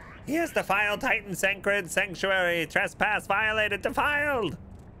 He has defiled Titan Sacred Sanctuary. Trespass violated. Defiled.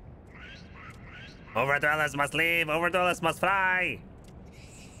 Overdwellers must leave. Overdwellers must fly.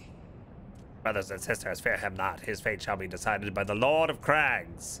 Brothers and sisters, fear him not. His fate shall be decided by the Lord of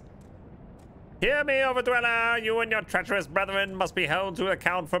Crags. Hear me, Overdweller. You and your treacherous brethren must be held to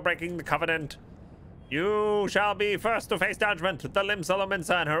account for breaking the covenant. You shall be first to face judgment. The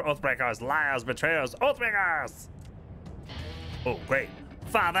Limsolominsa and her Oathbreakers, liars, betrayers, Oathbreakers. Oh, great.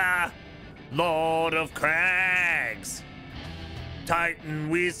 Father, Lord of Crags. Titan,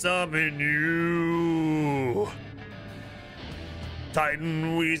 we summon you.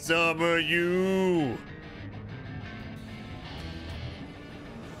 Titan, we summon you.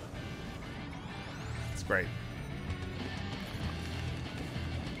 It's great.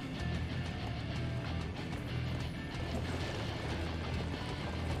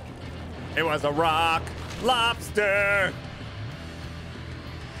 It was a rock lobster.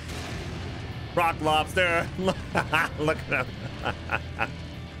 Rock lobster. Look at him.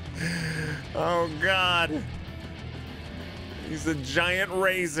 Oh, God. He's a giant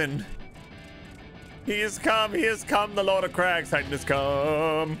raisin. He has come, the Lord of Crags. Titan has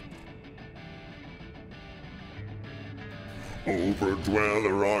come.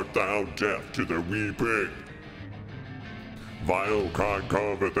 Overdweller, art thou deaf to their weeping? Vile kind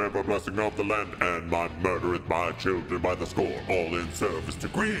cometh ever blessing of the land, and mine murdereth my children by the score, all in service to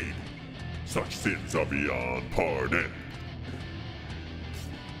greed. Such sins are beyond pardon.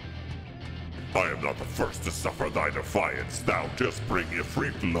 I am not the first to suffer thy defiance. Thou just bring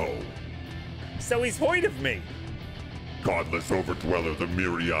Ifrit low. So he's void of me. Godless overdweller, the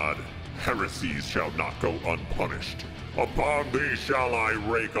myriad heresies shall not go unpunished. Upon thee shall I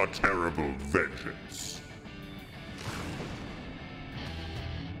wreak a terrible vengeance.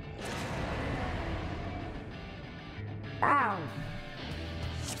 Wow.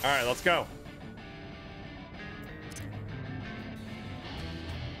 All right, let's go.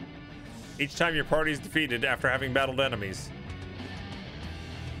 Each time your party is defeated after having battled enemies.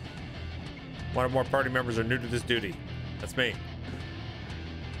 One or more party members are new to this duty. That's me.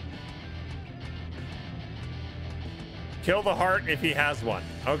 Kill the heart if he has one.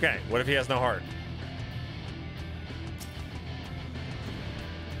 Okay, what if he has no heart?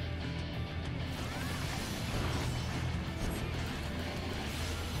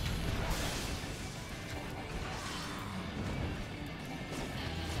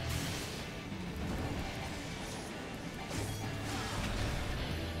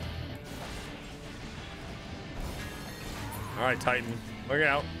 All right, Titan, look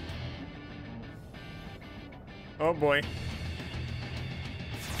out. Oh boy.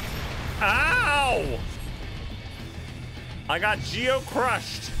 Ow! I got Geo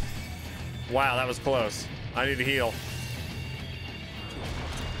crushed. Wow, that was close. I need to heal.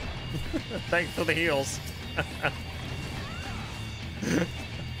 Thanks for the heals.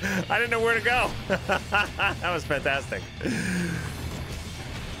 I didn't know where to go. That was fantastic.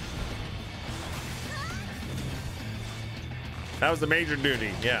 That was the major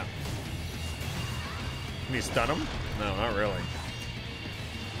duty, yeah. Can you stun him? No, not really.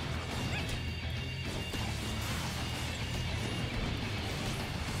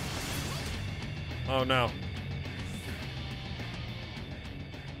 Oh no.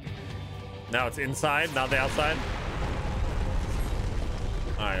 Now it's inside, not the outside?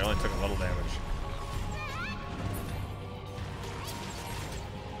 Alright, it only took a little damage.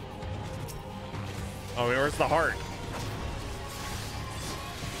 Oh, where's the heart?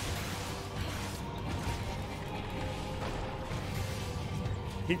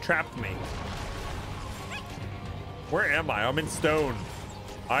 He trapped me. Where am I? I'm in stone.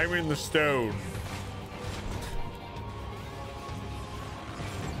 I'm in the stone.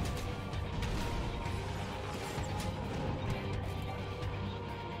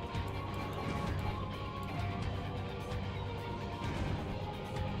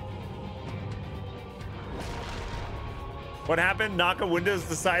 What happened? Naka Windows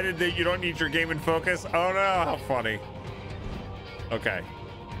decided that you don't need your game in focus? Oh no, how funny. Okay.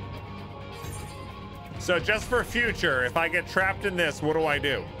 So just for future, if I get trapped in this, what do I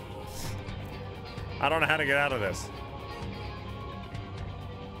do? I don't know how to get out of this.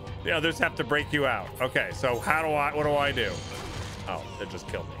 The others have to break you out. Okay, so what do I do? Oh, it just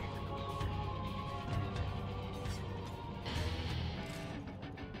killed me.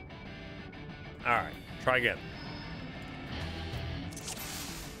 All right, try again.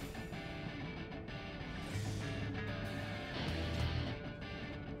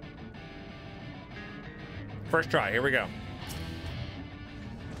 First try, here we go.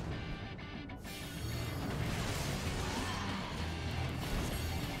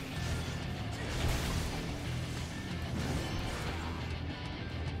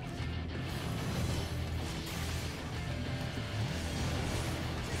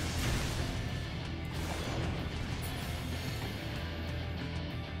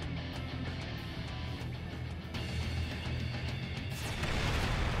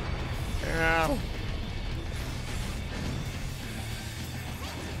 Ow.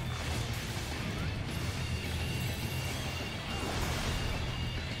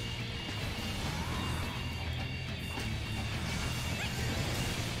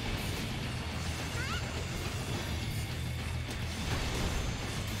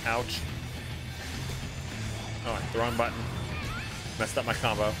 Ouch. Oh, the wrong button. Messed up my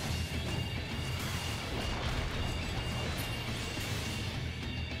combo.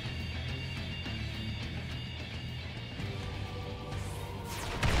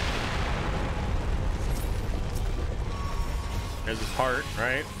 There's his heart,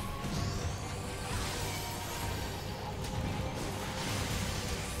 right?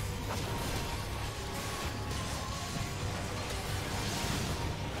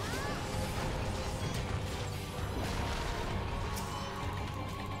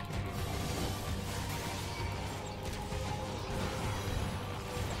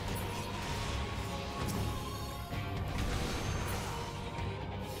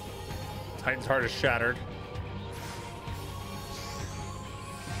 Titan's heart is shattered.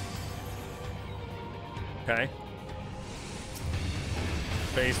 Okay.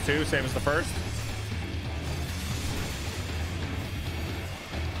 Phase 2, same as the first.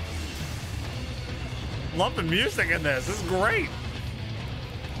 Love the music in this. This is great.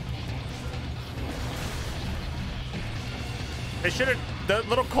 They should have, the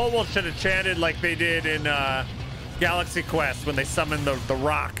little kobold should have chanted like they did in Galaxy Quest when they summoned the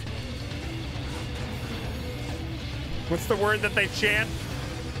rock. What's the word that they chant?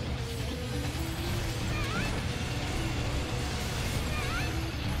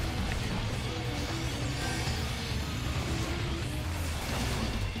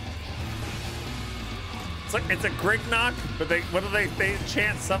 It's a Grignock, but they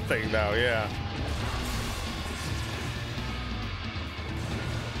chant something though, yeah.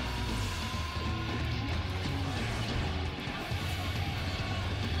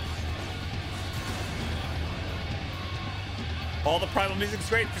 All the primal music's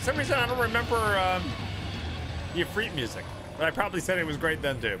great. For some reason, I don't remember the Ifrit music, but I probably said it was great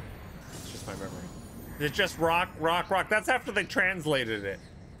then too. It's just my memory. It's just rock. That's after they translated it.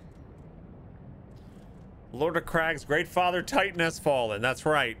 Lord of Crag's great father Titan has fallen. That's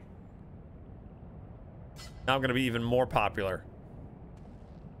right. Now I'm gonna be even more popular.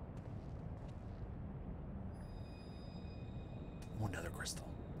 Oh, another crystal.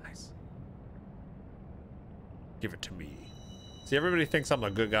 Nice. Give it to me. See, everybody thinks I'm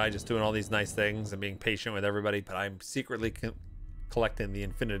a good guy just doing all these nice things and being patient with everybody, but I'm secretly collecting the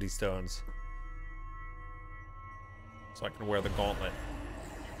Infinity Stones so I can wear the gauntlet.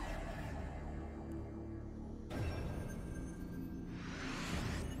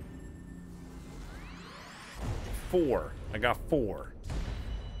 4. I got 4.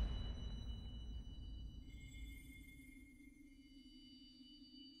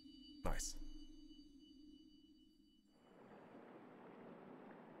 Nice.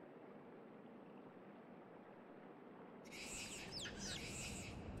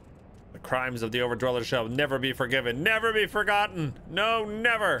 The crimes of the Overdweller shall never be forgiven, never be forgotten. No,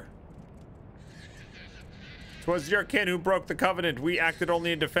 never. 'Twas your kin who broke the covenant. We acted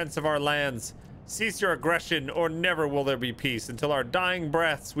only in defense of our lands. Cease your aggression, or never will there be peace. Until our dying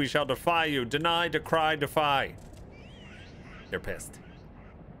breaths, we shall defy you. Deny, decry, defy. They're pissed.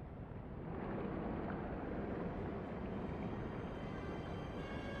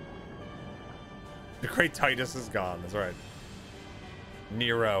 The great Titus is gone. That's right.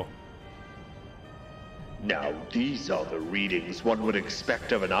 Nero. Now these are the readings one would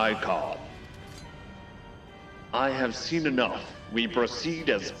expect of an icon. I have seen enough. We proceed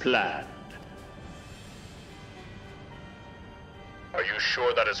as planned. Are you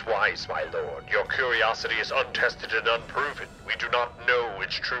sure that is wise, my lord? Your curiosity is untested and unproven. We do not know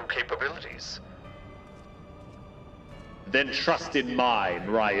its true capabilities. Then trust in mine,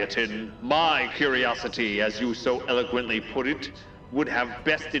 Riotin. My curiosity, as you so eloquently put it, would have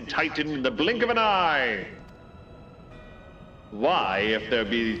bested Titan in the blink of an eye. Why, if there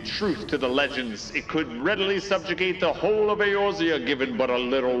be truth to the legends, it could readily subjugate the whole of Eorzea given but a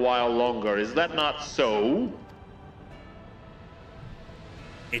little while longer. Is that not so?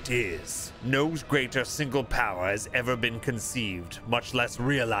 It is. No greater single power has ever been conceived, much less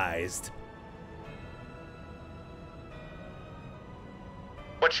realized.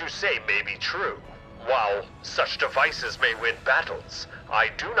 What you say may be true. While such devices may win battles, I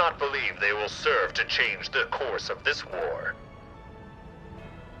do not believe they will serve to change the course of this war.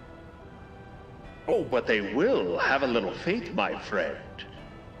 Oh, but they will. Have a little faith, my friend.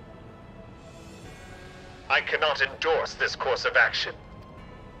 I cannot endorse this course of action.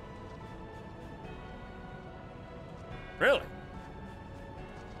 Really?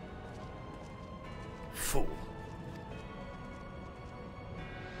 Fool.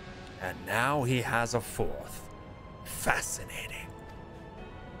 And now he has a fourth. Fascinating.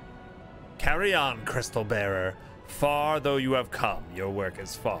 Carry on, Crystal Bearer. Far though you have come, your work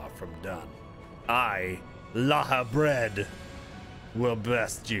is far from done. I, Laha Bread, will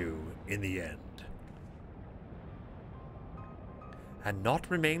best you in the end. And naught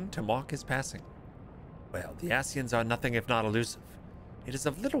remained to mark his passing. Well, the Ascians are nothing if not elusive. It is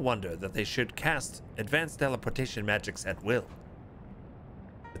of little wonder that they should cast advanced teleportation magics at will.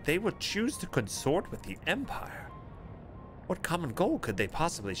 But they would choose to consort with the Empire. What common goal could they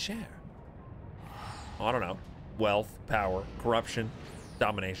possibly share? Oh, I don't know. Wealth, power, corruption,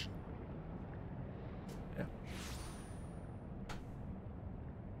 domination. Yeah.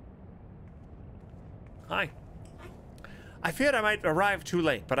 Hi. I feared I might arrive too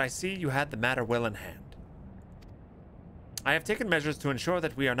late, but I see you had the matter well in hand. I have taken measures to ensure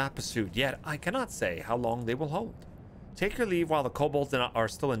that we are not pursued, yet I cannot say how long they will hold. Take your leave while the kobolds are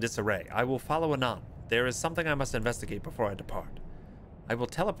still in disarray. I will follow anon. There is something I must investigate before I depart. I will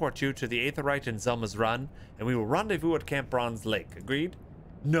teleport you to the Aetherite in Zelma's Run, and we will rendezvous at Camp Bronze Lake. Agreed?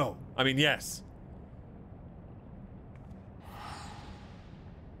 No. I mean, yes.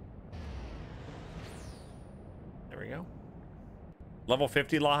 There we go. Level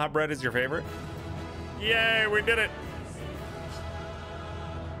 50 Laha Bread is your favorite? Yay, we did it!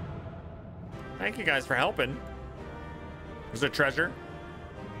 Thank you guys for helping. Was there treasure?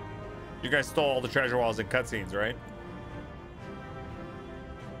 You guys stole all the treasure while I was in cutscenes, right?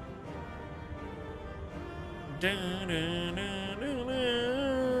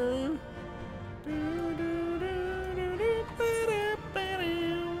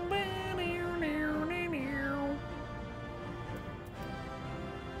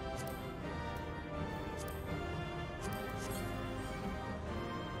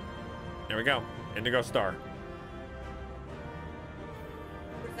 There we go. Indigo Star.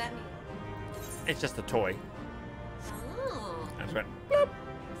 What does that mean? It's just a toy. Oh. I just went, That's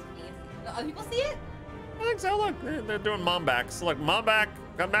fancy. Other people see it? I think so. Look, they're doing mom backs. Look, mom back.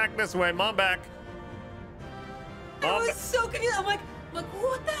 Come back this way. Mom back. I was so confused. I'm like,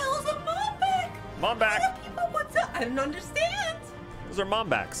 what the hell is a mom back? Mom back. Other people, what's up? I didn't understand. Those are mom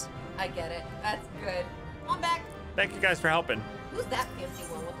backs. I get it. That's good. Mom back. Thank you guys for helping. Who's that fancy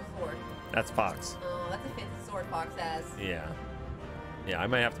one with the sword? That's Fox. Oh, that's a fancy sword Fox has. Yeah. Yeah, I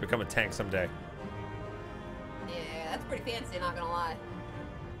might have to become a tank someday. Yeah, that's pretty fancy, not gonna lie.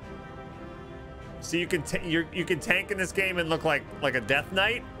 So you can you can tank in this game and look like a Death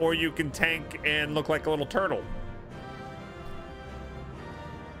Knight, or you can tank and look like a little turtle.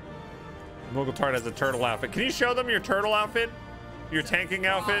 Muggletart has a turtle outfit. Can you show them your turtle outfit? Your tanking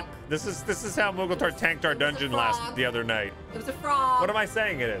outfit? This is how Muggletart tanked our dungeon the other night. It was a frog. What am I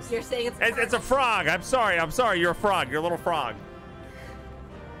saying it is? You're saying it's a frog. I'm sorry. You're a frog. You're a little frog.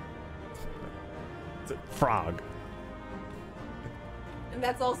 It's a frog. And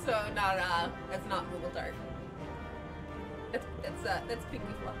that's also not that's not Muggletart. That's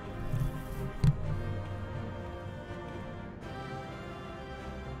Pygmy Fluff.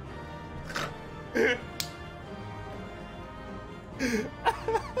 I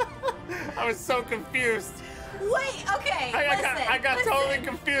was so confused. Wait, okay. I got totally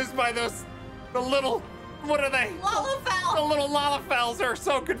confused by the little, what are they? Lalafell. The little Lalafells are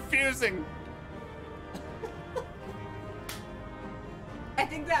so confusing. I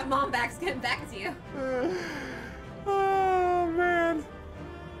think that mom back's getting back to you. Oh, man.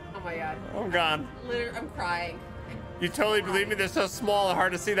 Oh my god. I'm gone. Literally, I'm crying. You totally believe me? They're so small and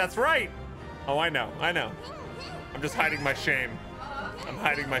hard to see. That's right. Oh, I know. I know. I'm just hiding my shame. I'm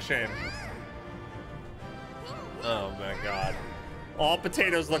hiding my shame. Oh, my God. All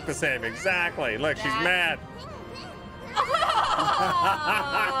potatoes look the same. Exactly. Look, she's mad.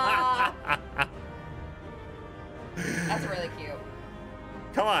 That's really cute.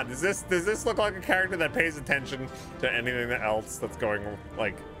 Come on. Does this look like a character that pays attention to anything else that's going,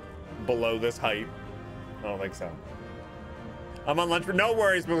 like, below this height? I don't think so. I'm on lunch, but no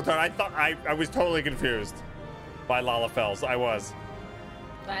worries, Mulatard. I thought I was totally confused by Lalafells. I was.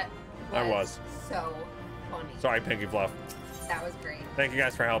 That I was. So funny. Sorry, Pinky Fluff. That was great. Thank you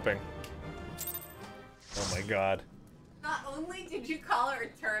guys for helping. Oh my God. Not only did you call her a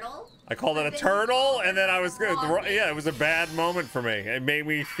turtle, I called it a turtle, and then I was good. Yeah, it was a bad moment for me. It made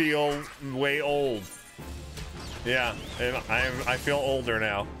me feel way old. Yeah, and I feel older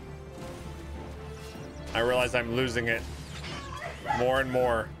now. I realize I'm losing it more and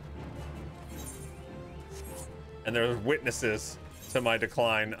more. And there's witnesses to my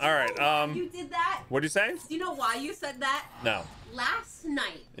decline. All right, you did that? What'd you say? Do you know why you said that? No. Last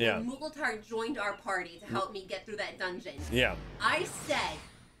night, Yeah. when Mughaldar joined our party to help me get through that dungeon, Yeah. I said,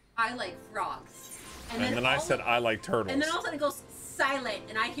 I like frogs. And then I said, I like turtles. And then all of a sudden it goes silent,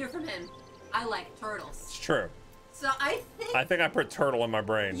 and I hear from him, I like turtles. It's true. So I think I put turtle in my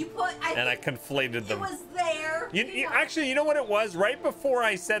brain. you put, I conflated them. It was there. Actually, you know what it was? Right before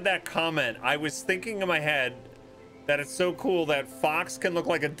I said that comment, I was thinking in my head that it's so cool that Fox can look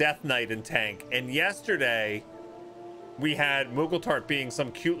like a Death Knight in Tank. And yesterday, we had Muggletart being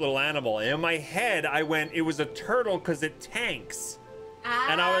some cute little animal. And in my head, I went, it was a turtle because it tanks.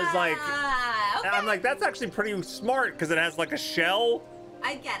 And I was like, okay. I'm like, that's actually pretty smart because it has like a shell.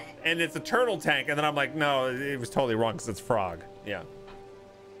 I get it. And it's a turtle tank. And then I'm like, no, it was totally wrong because it's frog. Yeah.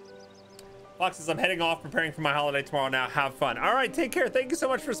 Fox says, I'm heading off, preparing for my holiday tomorrow now. Have fun. All right, take care. Thank you so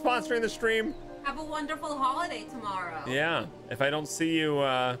much for sponsoring the stream. Have a wonderful holiday tomorrow. Yeah. If I don't see you,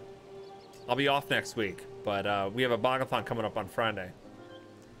 I'll be off next week. But we have a Bogathon coming up on Friday.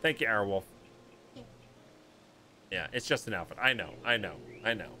 Thank you, Airwolf. Yeah, it's just an outfit. I know.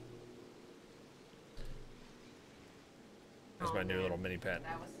 There's my new little mini pet.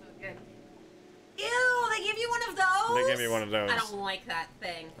 That was so good. Ew, they give you one of those? They give me one of those. I don't like that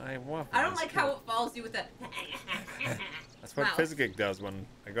thing. I don't like how it follows you with the... That's what Wow. Fizzgig does when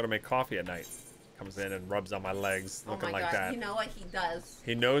I go to make coffee at night. Comes in and rubs on my legs, Oh looking my like God. that. You know what he does?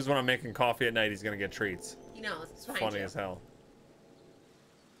 He knows when I'm making coffee at night, he's gonna get treats. He knows. It's It's behind funny you. as hell.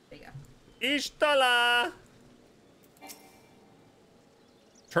 There you go. Ishtola!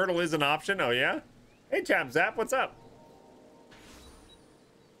 Turtle is an option, oh yeah? Hey Chap Zap, what's up?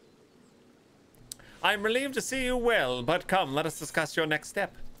 I'm relieved to see you well, but come, let us discuss your next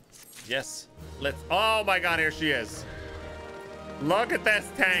step. Yes, let's... Oh my God, here she is. Look at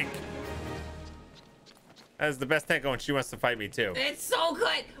this tank. That is the best tank going. She wants to fight me too. It's so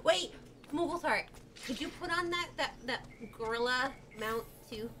good. Wait, Muggletart, could you put on that gorilla mount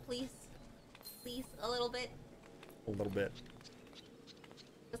too, please? Please, a little bit. A little bit.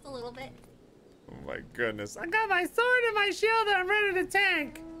 Just a little bit. Oh my goodness. I got my sword and my shield and I'm ready to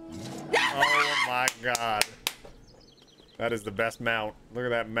tank. Oh my God. That is the best mount. Look at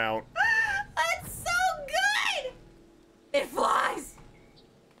that mount. That's so good! It flies!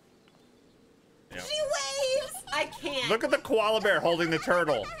 Yeah. She waves! I can't. Look at the koala bear holding the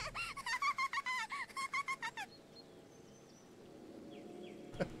turtle.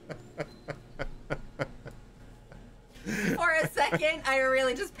 For a second, I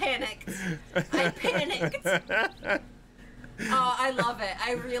really just panicked. I panicked. Oh, I love it.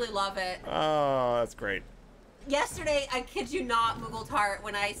 I really love it. Oh, that's great. Yesterday, I kid you not, Muggletart,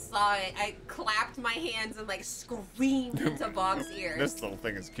 when I saw it, I clapped my hands and like screamed into Bog's ears. This little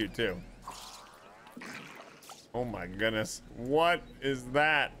thing is cute too. Oh my goodness. What is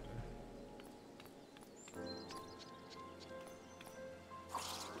that?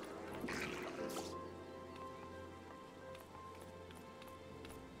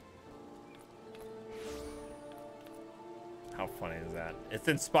 How funny is that? It's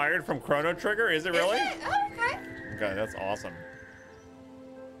inspired from Chrono Trigger, is it really? Is it? Oh, okay. Okay, that's awesome.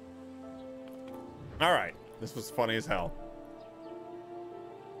 All right, this was funny as hell.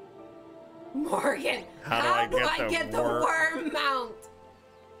 Morgan, How do I get the worm mount?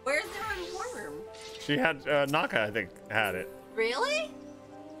 Where's the worm? She had Naka, I think, had it. Really?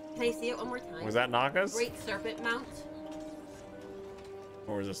 Can I see it one more time? Was that Naka's? Great serpent mount.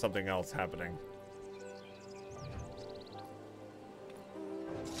 Or is there something else happening?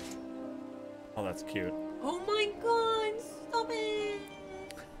 Oh, that's cute. Oh my god, stop it.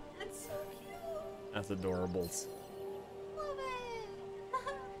 That's so cute. That's adorables. Love it.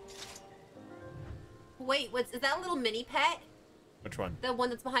 Wait, is that a little mini pet? Which one? The one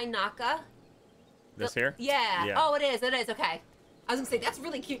that's behind Naka? This here? Yeah. Oh, it is. It is. Okay. I was gonna say that's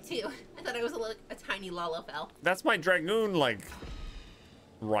really cute too. I thought it was a tiny Lalafell. That's my Dragoon, like,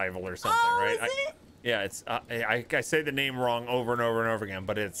 rival or something, Oh, right? is it? Yeah, it's, I say the name wrong over and over and over again,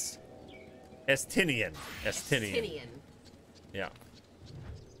 but it's Estinian. Estinian. Yeah.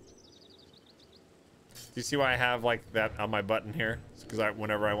 Do you see why I have, like, that on my button here? Because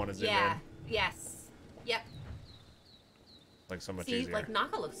whenever I want to zoom Yeah. in. Yes. Yep. Like, so much See, easier. like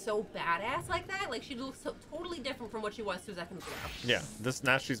Naka looks so badass like that. Like she looks so totally different from what she was 2 seconds ago. Yeah,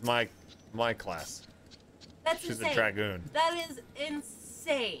 now she's my class. That's She's insane. a Dragoon. That is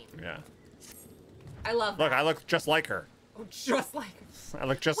insane. Yeah. I love Look, that. I look just like her. Oh, just like her. I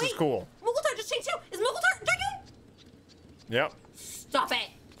look just as Wait, cool. Muggletart just changed too. Is Muggletart Dragoon? Yep. Stop it.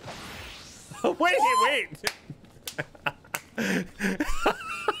 wait.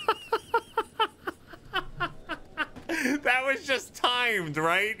 That was just timed,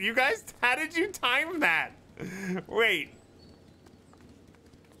 right? You guys, how did you time that? Wait,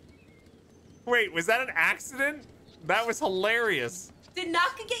 was that an accident? That was hilarious. Did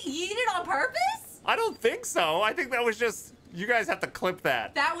Naka get yeeted on purpose? I don't think so. I think that was just, you guys have to clip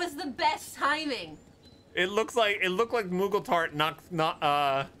that. That was the best timing. It looked like Muggletart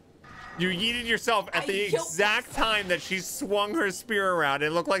you yeeted yourself at the exact time that she swung her spear around.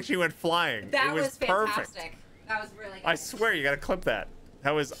 It looked like she went flying. That it was fantastic. Perfect. That was really good. I swear, you gotta clip that.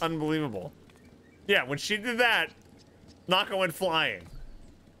 That was unbelievable. Yeah, when she did that, Naka went flying.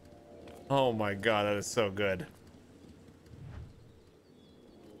 Oh my god, that is so good.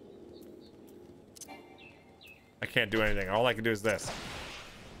 I can't do anything. All I can do is this.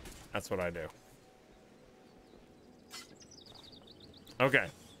 That's what I do. Okay.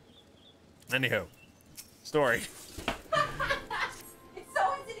 Anywho. Story. It's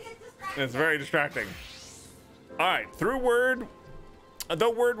so easy to get distracted. It's very distracting. Alright, through word.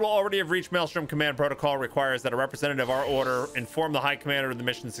 Though word will already have reached Maelstrom, command protocol requires that a representative of our order inform the High Commander of the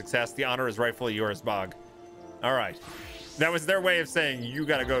mission's success. The honor is rightfully yours, Bog. Alright. That was their way of saying, you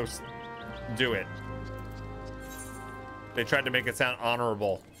gotta go do it. They tried to make it sound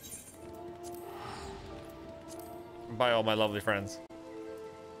honorable. Bye, all my lovely friends.